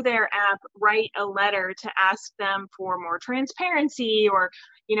 through their app, write a letter to ask them for more transparency or,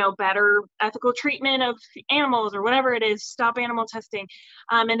 better ethical treatment of animals or whatever it is, stop animal testing.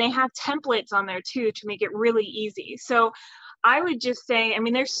 And they have templates on there too to make it really easy. So I would just say,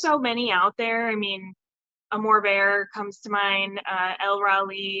 there's so many out there. Amor Bear comes to mind, El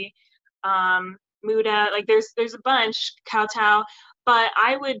Raleigh, Muda, like there's a bunch, Kowtow, but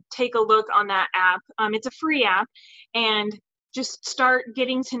I would take a look on that app. It's a free app, and just start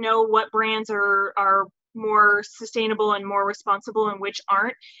getting to know what brands are more sustainable and more responsible and which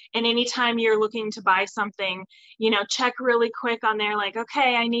aren't. And anytime you're looking to buy something, check really quick on there, like,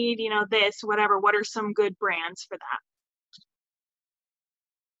 okay, I need, this, whatever, what are some good brands for that?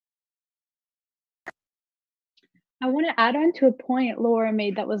 I want to add on to a point Laura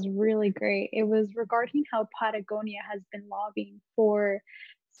made that was really great. It was regarding how Patagonia has been lobbying for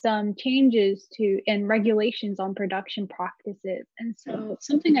some changes and regulations on production practices. And so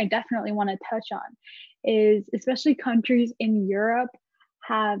something I definitely want to touch on is, especially countries in Europe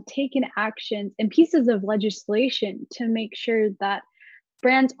have taken actions and pieces of legislation to make sure that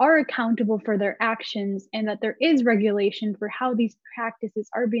brands are accountable for their actions and that there is regulation for how these practices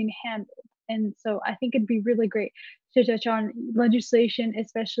are being handled. And so I think it'd be really great to touch on legislation,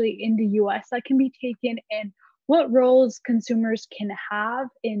 especially in the US, that can be taken and what roles consumers can have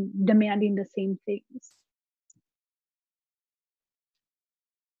in demanding the same things.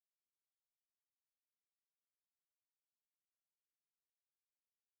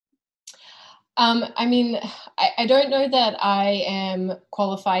 I don't know that I am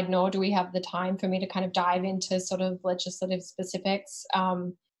qualified, nor do we have the time for me to kind of dive into sort of legislative specifics.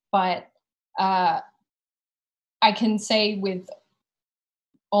 But I can say with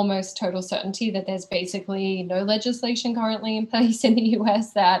almost total certainty that there's basically no legislation currently in place in the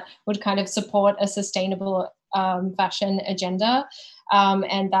US that would kind of support a sustainable fashion agenda.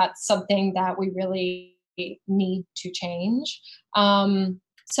 And that's something that we really need to change.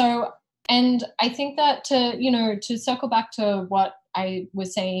 And I think that to circle back to what I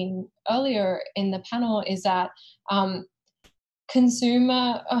was saying earlier in the panel is that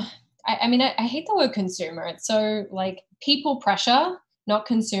consumer, I hate the word consumer. It's so like people pressure, not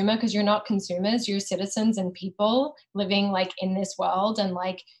consumer, because you're not consumers, you're citizens and people living like in this world, and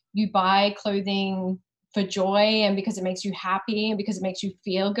like you buy clothing for joy and because it makes you happy and because it makes you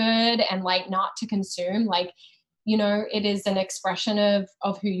feel good, and like not to consume, like, it is an expression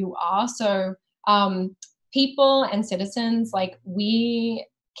of who you are. So people and citizens, like, we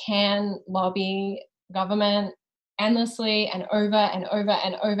can lobby government endlessly and over and over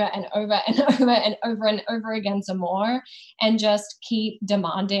and over and over and over and over and over again some more, and just keep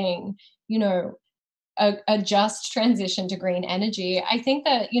demanding, a just transition to green energy. I think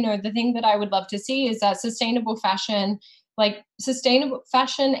that, the thing that I would love to see is that sustainable fashion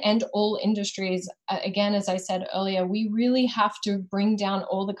and all industries, again, as I said earlier, we really have to bring down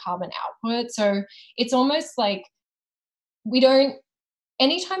all the carbon output. So it's almost like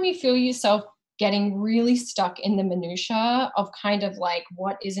anytime you feel yourself getting really stuck in the minutia of kind of like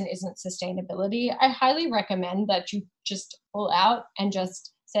what is and isn't sustainability, I highly recommend that you just pull out and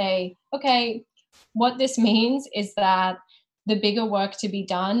just say, okay, what this means is that the bigger work to be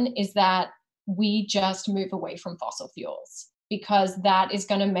done is that we just move away from fossil fuels, because that is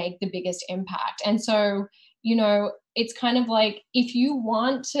going to make the biggest impact. And so, it's kind of like, if you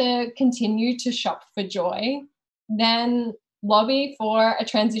want to continue to shop for joy, then lobby for a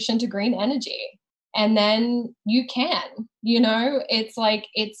transition to green energy, and then you can, it's like,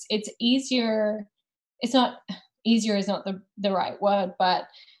 it's easier. It's not easier is not the right word, but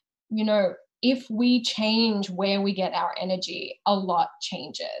if we change where we get our energy, a lot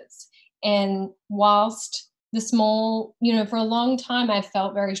changes. And whilst the small, for a long time, I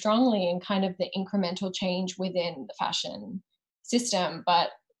felt very strongly in kind of the incremental change within the fashion system, but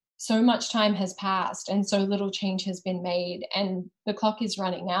so much time has passed and so little change has been made, and the clock is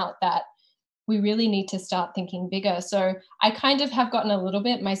running out, that we really need to start thinking bigger. So I kind of have gotten a little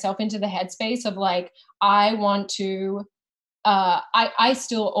bit myself into the headspace of like, I want to, I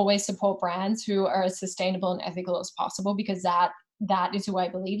still always support brands who are as sustainable and ethical as possible, because that is who I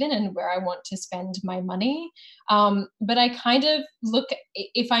believe in and where I want to spend my money. But I kind of look,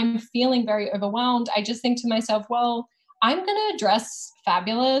 if I'm feeling very overwhelmed, I just think to myself, well, I'm going to dress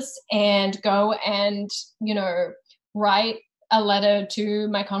fabulous and go and, write a letter to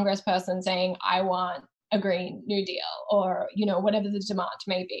my congressperson saying, I want a Green New Deal, or, whatever the demand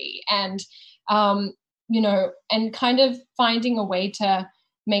may be. And, and kind of finding a way to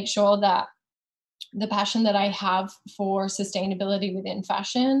make sure that the passion that I have for sustainability within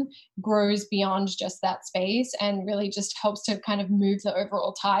fashion grows beyond just that space, and really just helps to kind of move the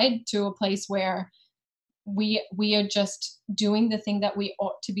overall tide to a place where we are just doing the thing that we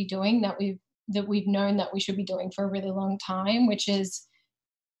ought to be doing, that we've known that we should be doing for a really long time, which is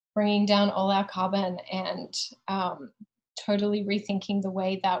bringing down all our carbon and totally rethinking the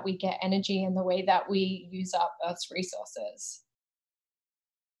way that we get energy and the way that we use up Earth's resources.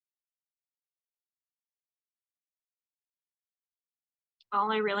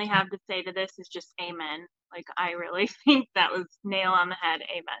 All I really have to say to this is just amen. Like, I really think that was nail on the head.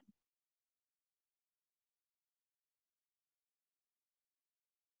 Amen.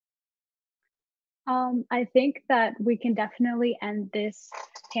 I think that we can definitely end this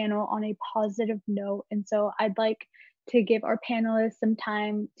panel on a positive note. And so I'd like to give our panelists some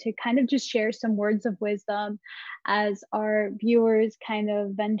time to kind of just share some words of wisdom as our viewers kind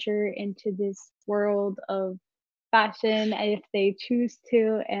of venture into this world of fashion if they choose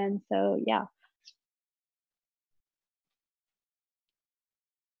to. And so, yeah.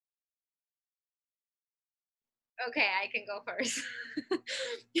 Okay, I can go first.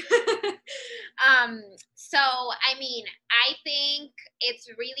 So, I mean, I think it's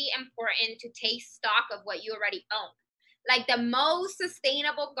really important to take stock of what you already own. Like, the most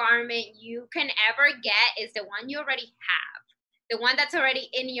sustainable garment you can ever get is the one you already have, the one that's already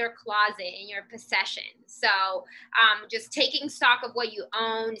in your closet, in your possession. So just taking stock of what you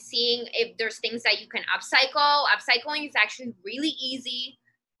own, seeing if there's things that you can upcycle. Upcycling is actually really easy.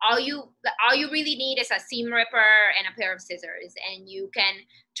 All you really need is a seam ripper and a pair of scissors, and you can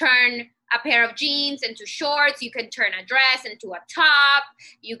turn a pair of jeans into shorts. You can turn a dress into a top.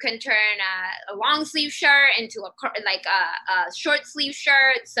 You can turn a long sleeve shirt into a short sleeve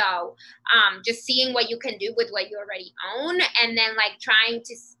shirt. So just seeing what you can do with what you already own, and then like trying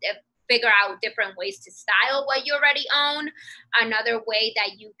to figure out different ways to style what you already own. Another way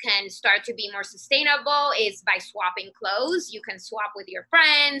that you can start to be more sustainable is by swapping clothes. You can swap with your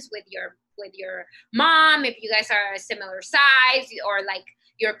friends, with your mom, if you guys are a similar size, or like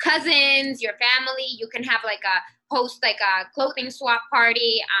your cousins, your family. You can have like host like a clothing swap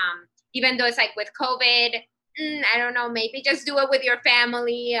party. Even though it's like with COVID, I don't know, maybe just do it with your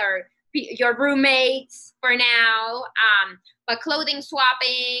family or your roommates for now. But clothing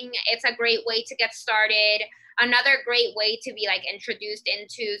swapping, it's a great way to get started. Another great way to be like introduced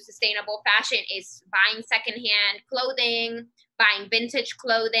into sustainable fashion is buying secondhand clothing, buying vintage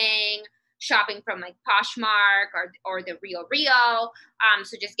clothing, shopping from like Poshmark or the Real.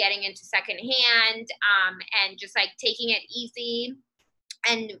 So just getting into secondhand and just like taking it easy,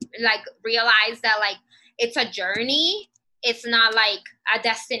 and like realize that like it's a journey. It's not like a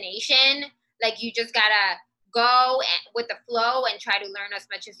destination. Like you just gotta go with the flow and try to learn as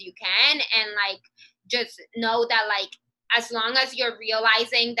much as you can, and like just know that like as long as you're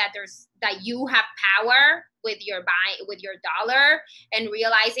realizing that you have power with your dollar, and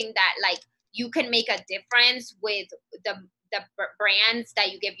realizing that like you can make a difference with the brands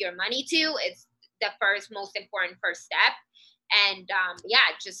that you give your money to, it's the most important first step. And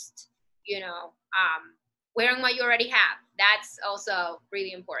just wearing what you already have. That's also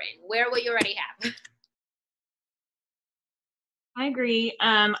really important. Wear what you already have. I agree.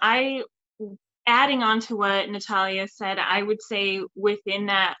 Adding on to what Nathalia said, I would say within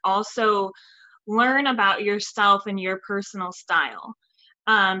that also learn about yourself and your personal style,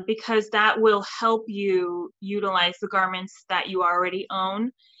 because that will help you utilize the garments that you already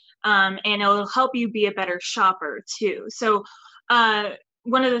own, and it'll help you be a better shopper too. So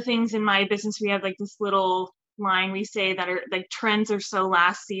one of the things in my business, we have like this little line we say that are like trends are so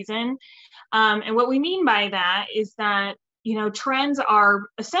last season. And what we mean by that is that, trends are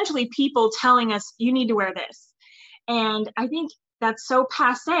essentially people telling us you need to wear this. And I think that's so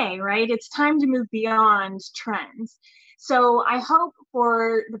passé, right? It's time to move beyond trends. So I hope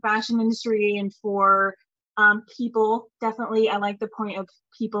for the fashion industry and for people, definitely, I like the point of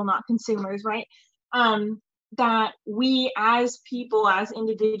people, not consumers, right? That we as people, as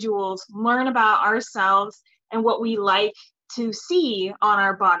individuals, learn about ourselves and what we like to see on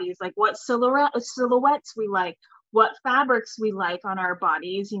our bodies, like what silhouettes we like, what fabrics we like on our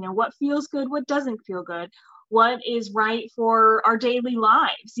bodies, you know, what feels good, what doesn't feel good, what is right for our daily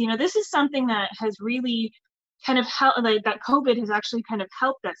lives. You know, this is something that has really kind of helped, like that COVID has actually kind of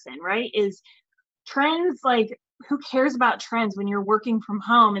helped us in, right? Is trends, like, who cares about trends when you're working from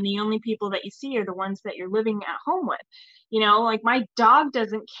home and the only people that you see are the ones that you're living at home with? You know, like my dog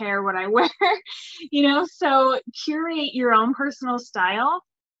doesn't care what I wear, you know, so curate your own personal style,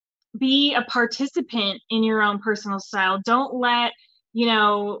 be a participant in your own personal style. Don't let, you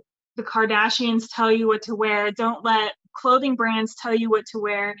know, the Kardashians tell you what to wear. Don't let clothing brands tell you what to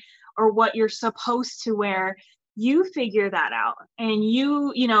wear or what you're supposed to wear. You figure that out and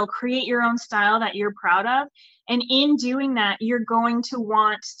you know, create your own style that you're proud of. And in doing that, you're going to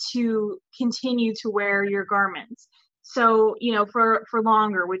want to continue to wear your garments. So, you know, for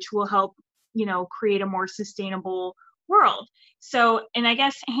longer, which will help, you know, create a more sustainable world. So, and I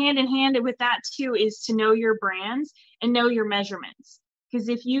guess hand in hand with that too is to know your brands and know your measurements. Because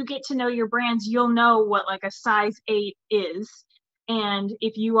if you get to know your brands, you'll know what like a size 8 is. And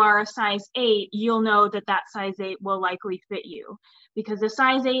if you are a size 8, you'll know that that size 8 will likely fit you. Because a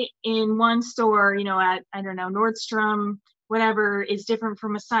size 8 in one store, you know, at, I don't know, Nordstrom, whatever, is different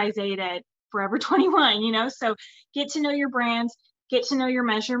from a size 8 at Forever 21, you know? So get to know your brands, get to know your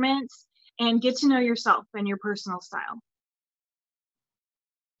measurements, and get to know yourself and your personal style.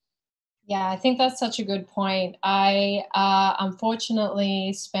 Yeah, I think that's such a good point. I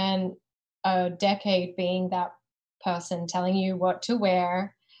unfortunately spent a decade being that person telling you what to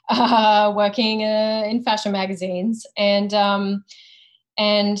wear, working in fashion magazines, and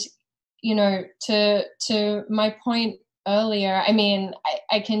you know, to my point earlier, I mean,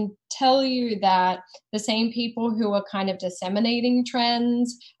 I can tell you that the same people who are kind of disseminating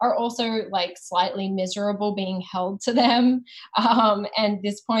trends are also like slightly miserable being held to them. And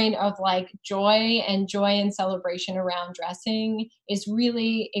this point of like joy and celebration around dressing is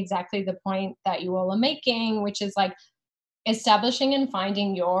really exactly the point that you all are making, which is like establishing and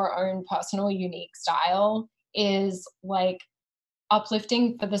finding your own personal unique style is like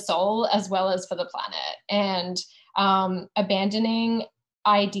uplifting for the soul as well as for the planet. And abandoning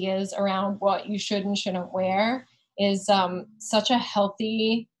ideas around what you should and shouldn't wear is such a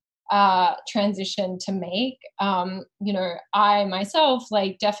healthy transition to make. You know, I myself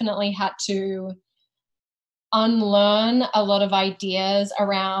like definitely had to unlearn a lot of ideas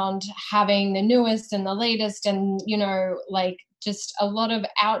around having the newest and the latest and, you know, like just a lot of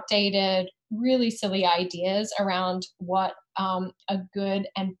outdated, really silly ideas around what a good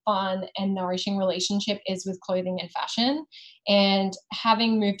and fun and nourishing relationship is with clothing and fashion. And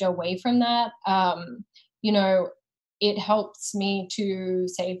having moved away from that, you know, it helps me to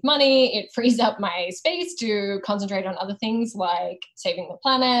save money. It frees up my space to concentrate on other things like saving the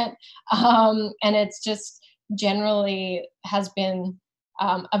planet. And it's just generally has been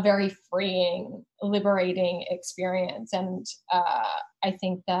a very freeing, liberating experience. And I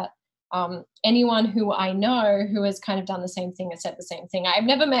think that anyone who I know who has kind of done the same thing has said the same thing. I've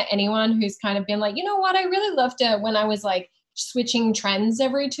never met anyone who's kind of been like, you know what, I really loved it when I was like switching trends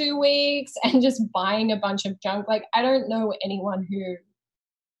every 2 weeks and just buying a bunch of junk. Like, I don't know anyone who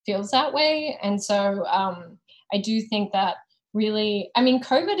feels that way. And so I do think that really, I mean,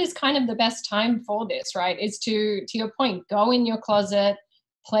 COVID is kind of the best time for this, right? Is to your point, go in your closet,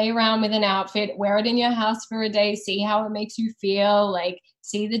 play around with an outfit, wear it in your house for a day, see how it makes you feel, like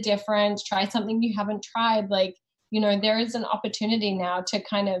see the difference, try something you haven't tried. Like, you know, there is an opportunity now to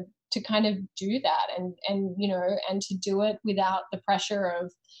kind of do that and you know, and to do it without the pressure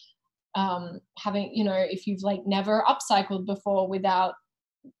of having, you know, if you've like never upcycled before, without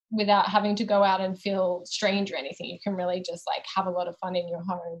having to go out and feel strange or anything. You can really just like have a lot of fun in your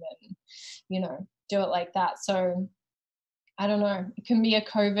home and, you know, do it like that. So I don't know, it can be a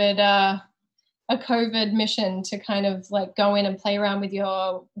COVID mission to kind of like go in and play around with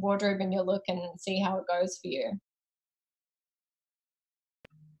your wardrobe and your look and see how it goes for you.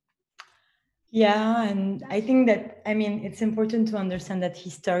 Yeah, and I think that, I mean, it's important to understand that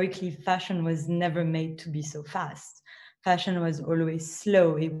historically fashion was never made to be so fast. Fashion was always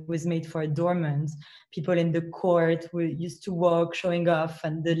slow. It was made for adornment. People in the court were used to walk, showing off,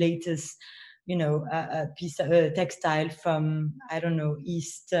 and the latest a piece of a textile from, I don't know,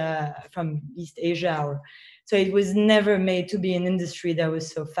 from East Asia. So it was never made to be an industry that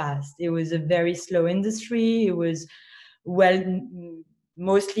was so fast. It was a very slow industry. It was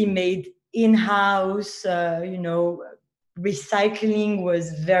mostly made in-house, recycling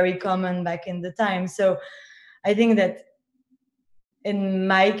was very common back in the time. So I think that in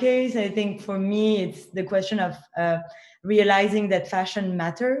my case, I think for me, it's the question of realizing that fashion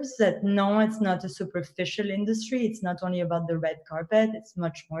matters, that no, it's not a superficial industry. It's not only about the red carpet. It's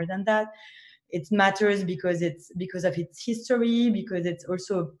much more than that. It matters because of its history, because it's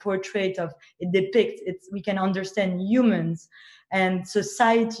also a portrait of, it depicts, we can understand humans and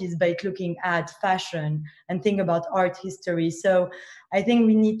societies by looking at fashion and think about art history. So I think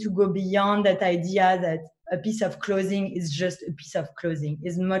we need to go beyond that idea that a piece of clothing is just a piece of clothing.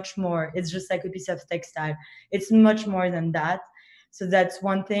 Is much more. It's just like a piece of textile. It's much more than that. So that's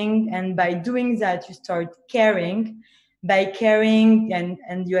one thing. And by doing that, you start caring. By caring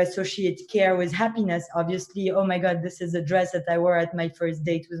and you associate care with happiness, obviously, oh my God, this is a dress that I wore at my first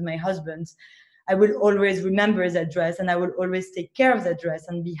date with my husband. I will always remember that dress and I will always take care of that dress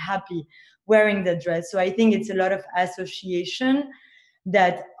and be happy wearing that dress. So I think it's a lot of association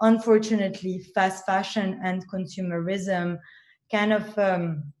that unfortunately fast fashion and consumerism kind of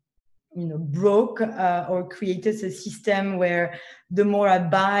broke or created a system where the more I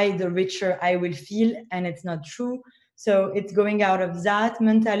buy, the richer I will feel, and it's not true. So it's going out of that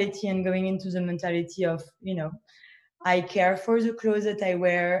mentality and going into the mentality of, I care for the clothes that I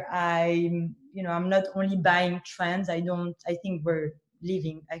wear. I'm not only buying trends. I think we're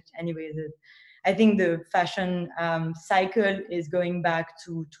living anyway. I think the fashion cycle is going back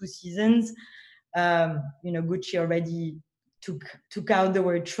to 2 seasons. Gucci already took out the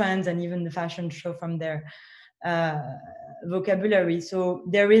word trends and even the fashion show from their vocabulary. So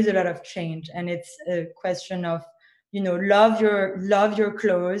there is a lot of change, and it's a question of, love your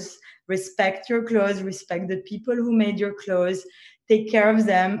clothes, respect your clothes, respect the people who made your clothes, take care of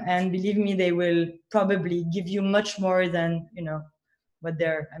them, and believe me, they will probably give you much more than what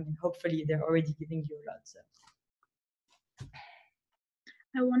hopefully they're already giving you a lot. So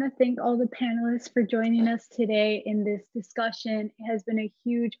I want to thank all the panelists for joining us today in this discussion. It has been a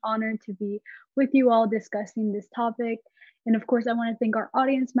huge honor to be with you all discussing this topic. And of course, I want to thank our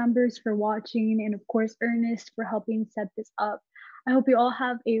audience members for watching, and of course, Ernest for helping set this up. I hope you all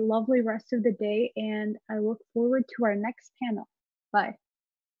have a lovely rest of the day, and I look forward to our next panel. Bye.